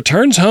Esri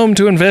returns home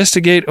to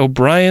investigate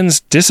O'Brien's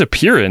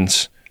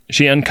disappearance,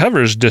 she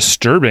uncovers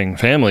disturbing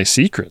family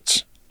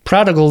secrets.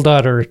 Prodigal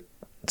Daughter.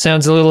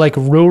 Sounds a little like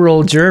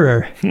rural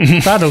juror.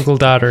 Prodigal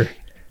Daughter.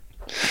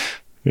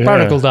 Yeah.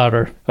 Prodigal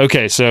Daughter.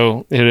 Okay,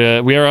 so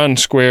we are on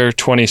square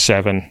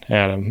 27,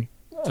 Adam.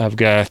 I've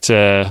got...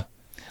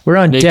 we're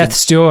on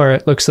death's door,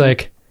 it looks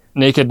like.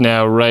 Naked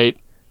now, right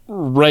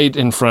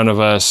in front of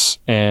us.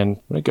 And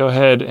I'm going to go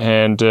ahead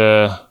and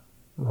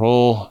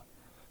roll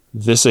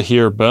this a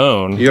here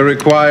bone. You're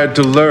required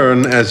to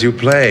learn as you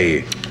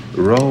play.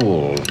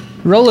 Roll.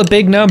 Roll a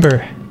big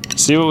number.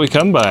 See what we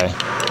come by.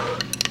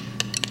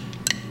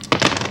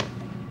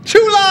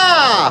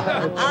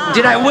 Chula!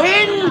 Did I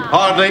win?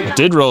 Hardly. I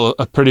did roll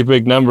a pretty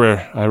big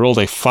number. I rolled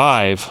a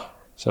 5.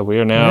 So we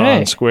are now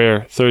on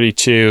square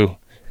 32.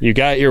 You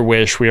got your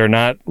wish. We are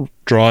not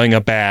drawing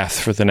a bath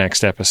for the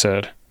next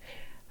episode.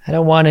 I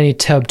don't want any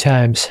tub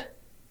times.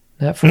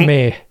 Not for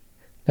me.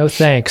 No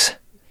thanks.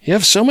 You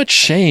have so much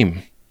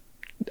shame.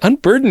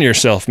 Unburden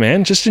yourself,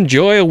 man. Just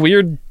enjoy a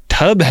weird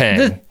tub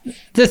hang.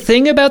 The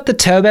thing about the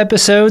tub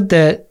episode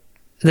that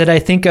I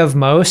think of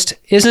most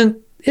isn't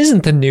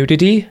the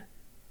nudity.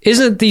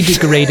 Isn't the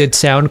degraded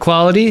sound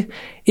quality?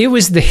 It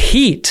was the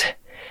heat.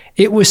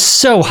 It was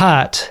so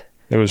hot.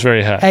 It was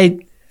very hot.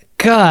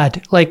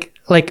 Like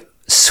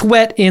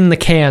sweat in the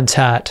cans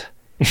hot.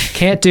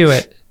 Can't do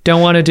it.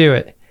 Don't want to do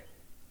it.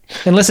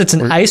 Unless it's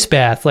an ice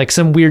bath, like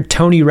some weird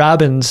Tony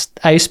Robbins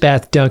ice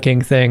bath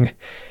dunking thing.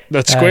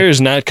 That square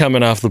is not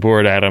coming off the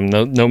board, Adam.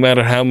 No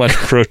matter how much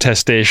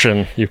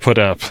protestation you put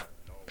up.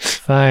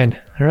 Fine.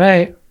 All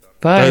right.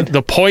 Fine.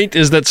 The point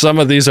is that some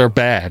of these are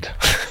bad.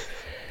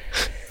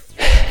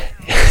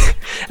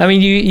 I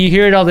mean, you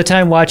hear it all the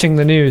time watching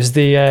the news.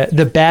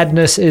 The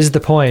badness is the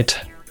point.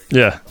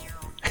 Yeah,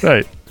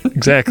 right.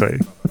 Exactly.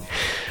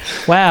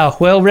 Wow.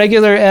 Well,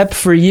 regular ep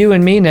for you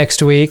and me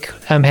next week,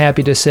 I'm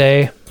happy to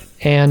say.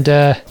 And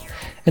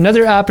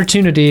another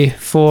opportunity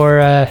for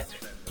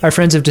our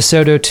friends of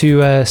DeSoto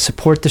to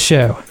support the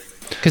show.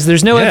 Because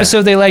there's no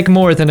episode they like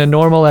more than a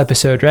normal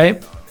episode,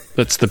 right?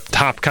 That's the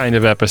top kind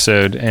of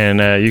episode.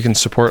 And you can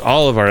support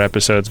all of our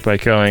episodes by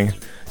going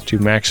to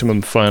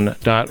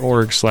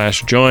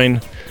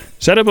MaximumFun.org/join.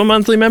 Set up a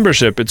monthly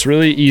membership. It's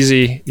really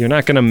easy. You're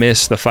not going to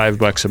miss the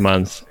 $5 a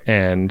month,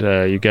 and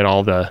you get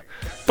all the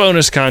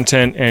bonus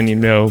content, and you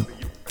know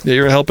that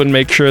you're helping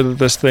make sure that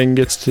this thing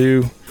gets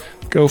to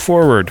go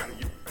forward.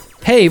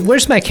 Hey,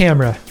 where's my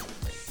camera?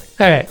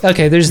 All right.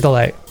 Okay, there's the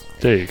light.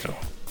 There you go.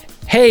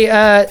 Hey,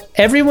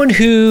 everyone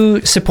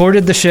who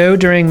supported the show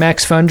during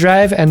Max Fun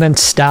Drive and then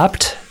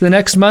stopped the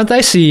next month,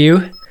 I see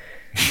you.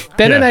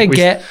 Ben and I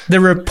get the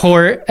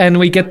report and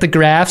we get the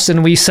graphs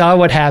and we saw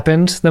what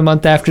happened the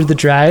month after the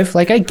drive.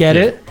 Like, I get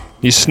it.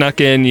 You snuck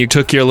in, you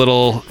took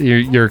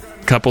your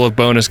couple of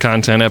bonus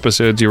content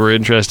episodes you were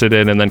interested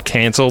in and then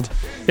canceled.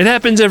 It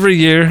happens every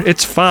year.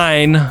 It's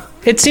fine.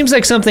 It seems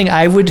like something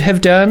I would have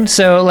done.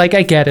 So like,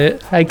 I get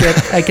it. I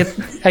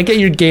get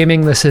you're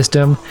gaming the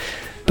system,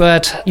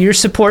 but your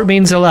support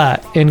means a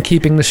lot in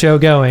keeping the show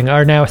going.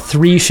 Our now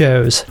 3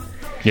 shows.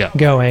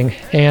 Going.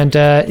 And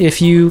if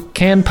you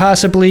can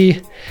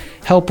possibly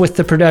help with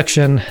the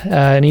production,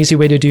 an easy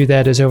way to do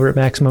that is over at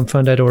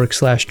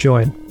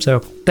MaximumFun.org/join. So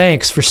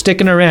thanks for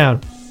sticking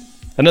around.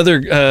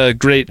 Another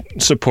great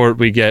support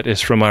we get is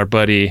from our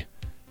buddy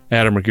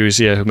Adam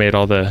Ragusea, who made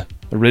all the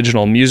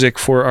original music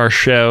for our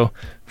show.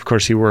 Of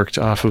course, he worked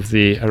off of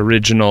the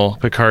original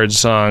Picard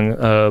song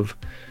of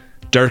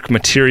Dark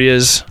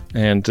Materias,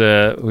 and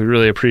we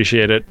really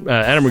appreciate it.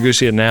 Adam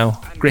Ragusea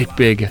now, great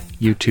big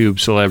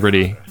YouTube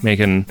celebrity,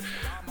 making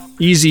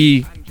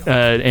easy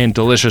and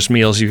delicious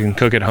meals you can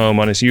cook at home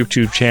on his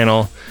YouTube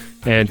channel,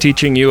 and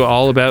teaching you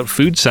all about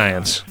food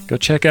science. Go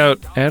check out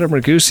Adam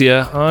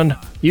Ragusea on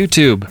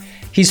YouTube.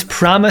 He's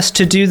promised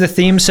to do the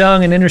theme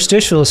song and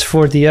interstitials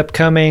for the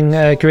upcoming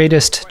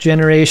Greatest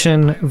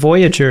Generation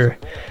Voyager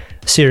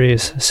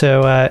series.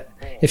 So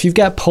if you've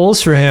got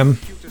polls for him,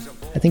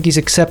 I think he's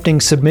accepting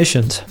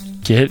submissions.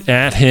 Get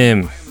at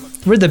him.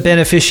 We're the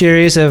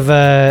beneficiaries of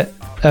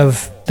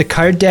the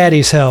Card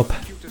Daddy's help.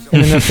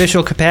 In an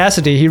official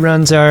capacity, he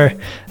runs our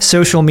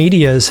social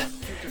medias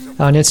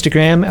on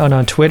Instagram and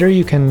on Twitter.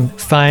 You can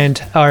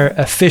find our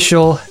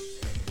official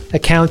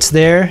accounts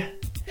there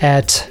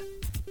at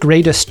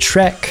Greatest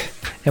Trek.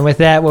 And with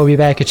that, we'll be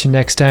back at you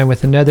next time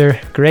with another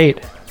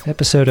great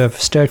episode of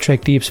Star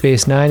Trek Deep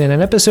Space Nine and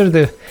an episode of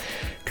the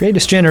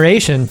Greatest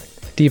Generation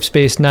Deep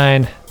Space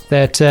Nine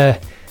that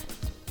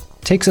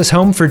takes us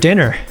home for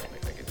dinner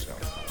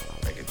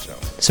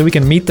so we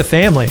can meet the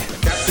family.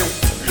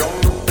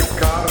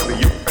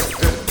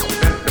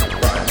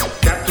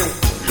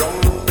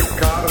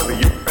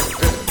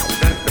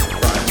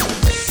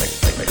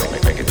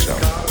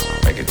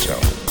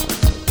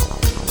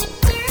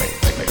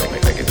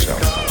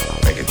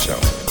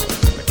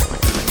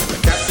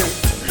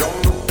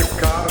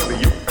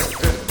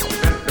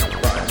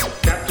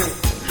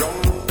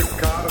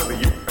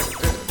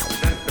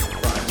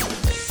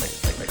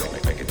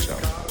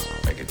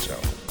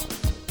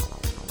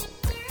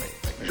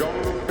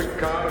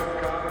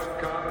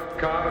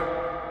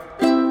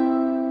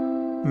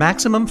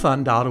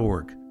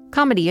 MaximumFun.org.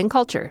 Comedy and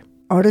culture.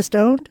 Artist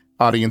owned.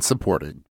 Audience supported.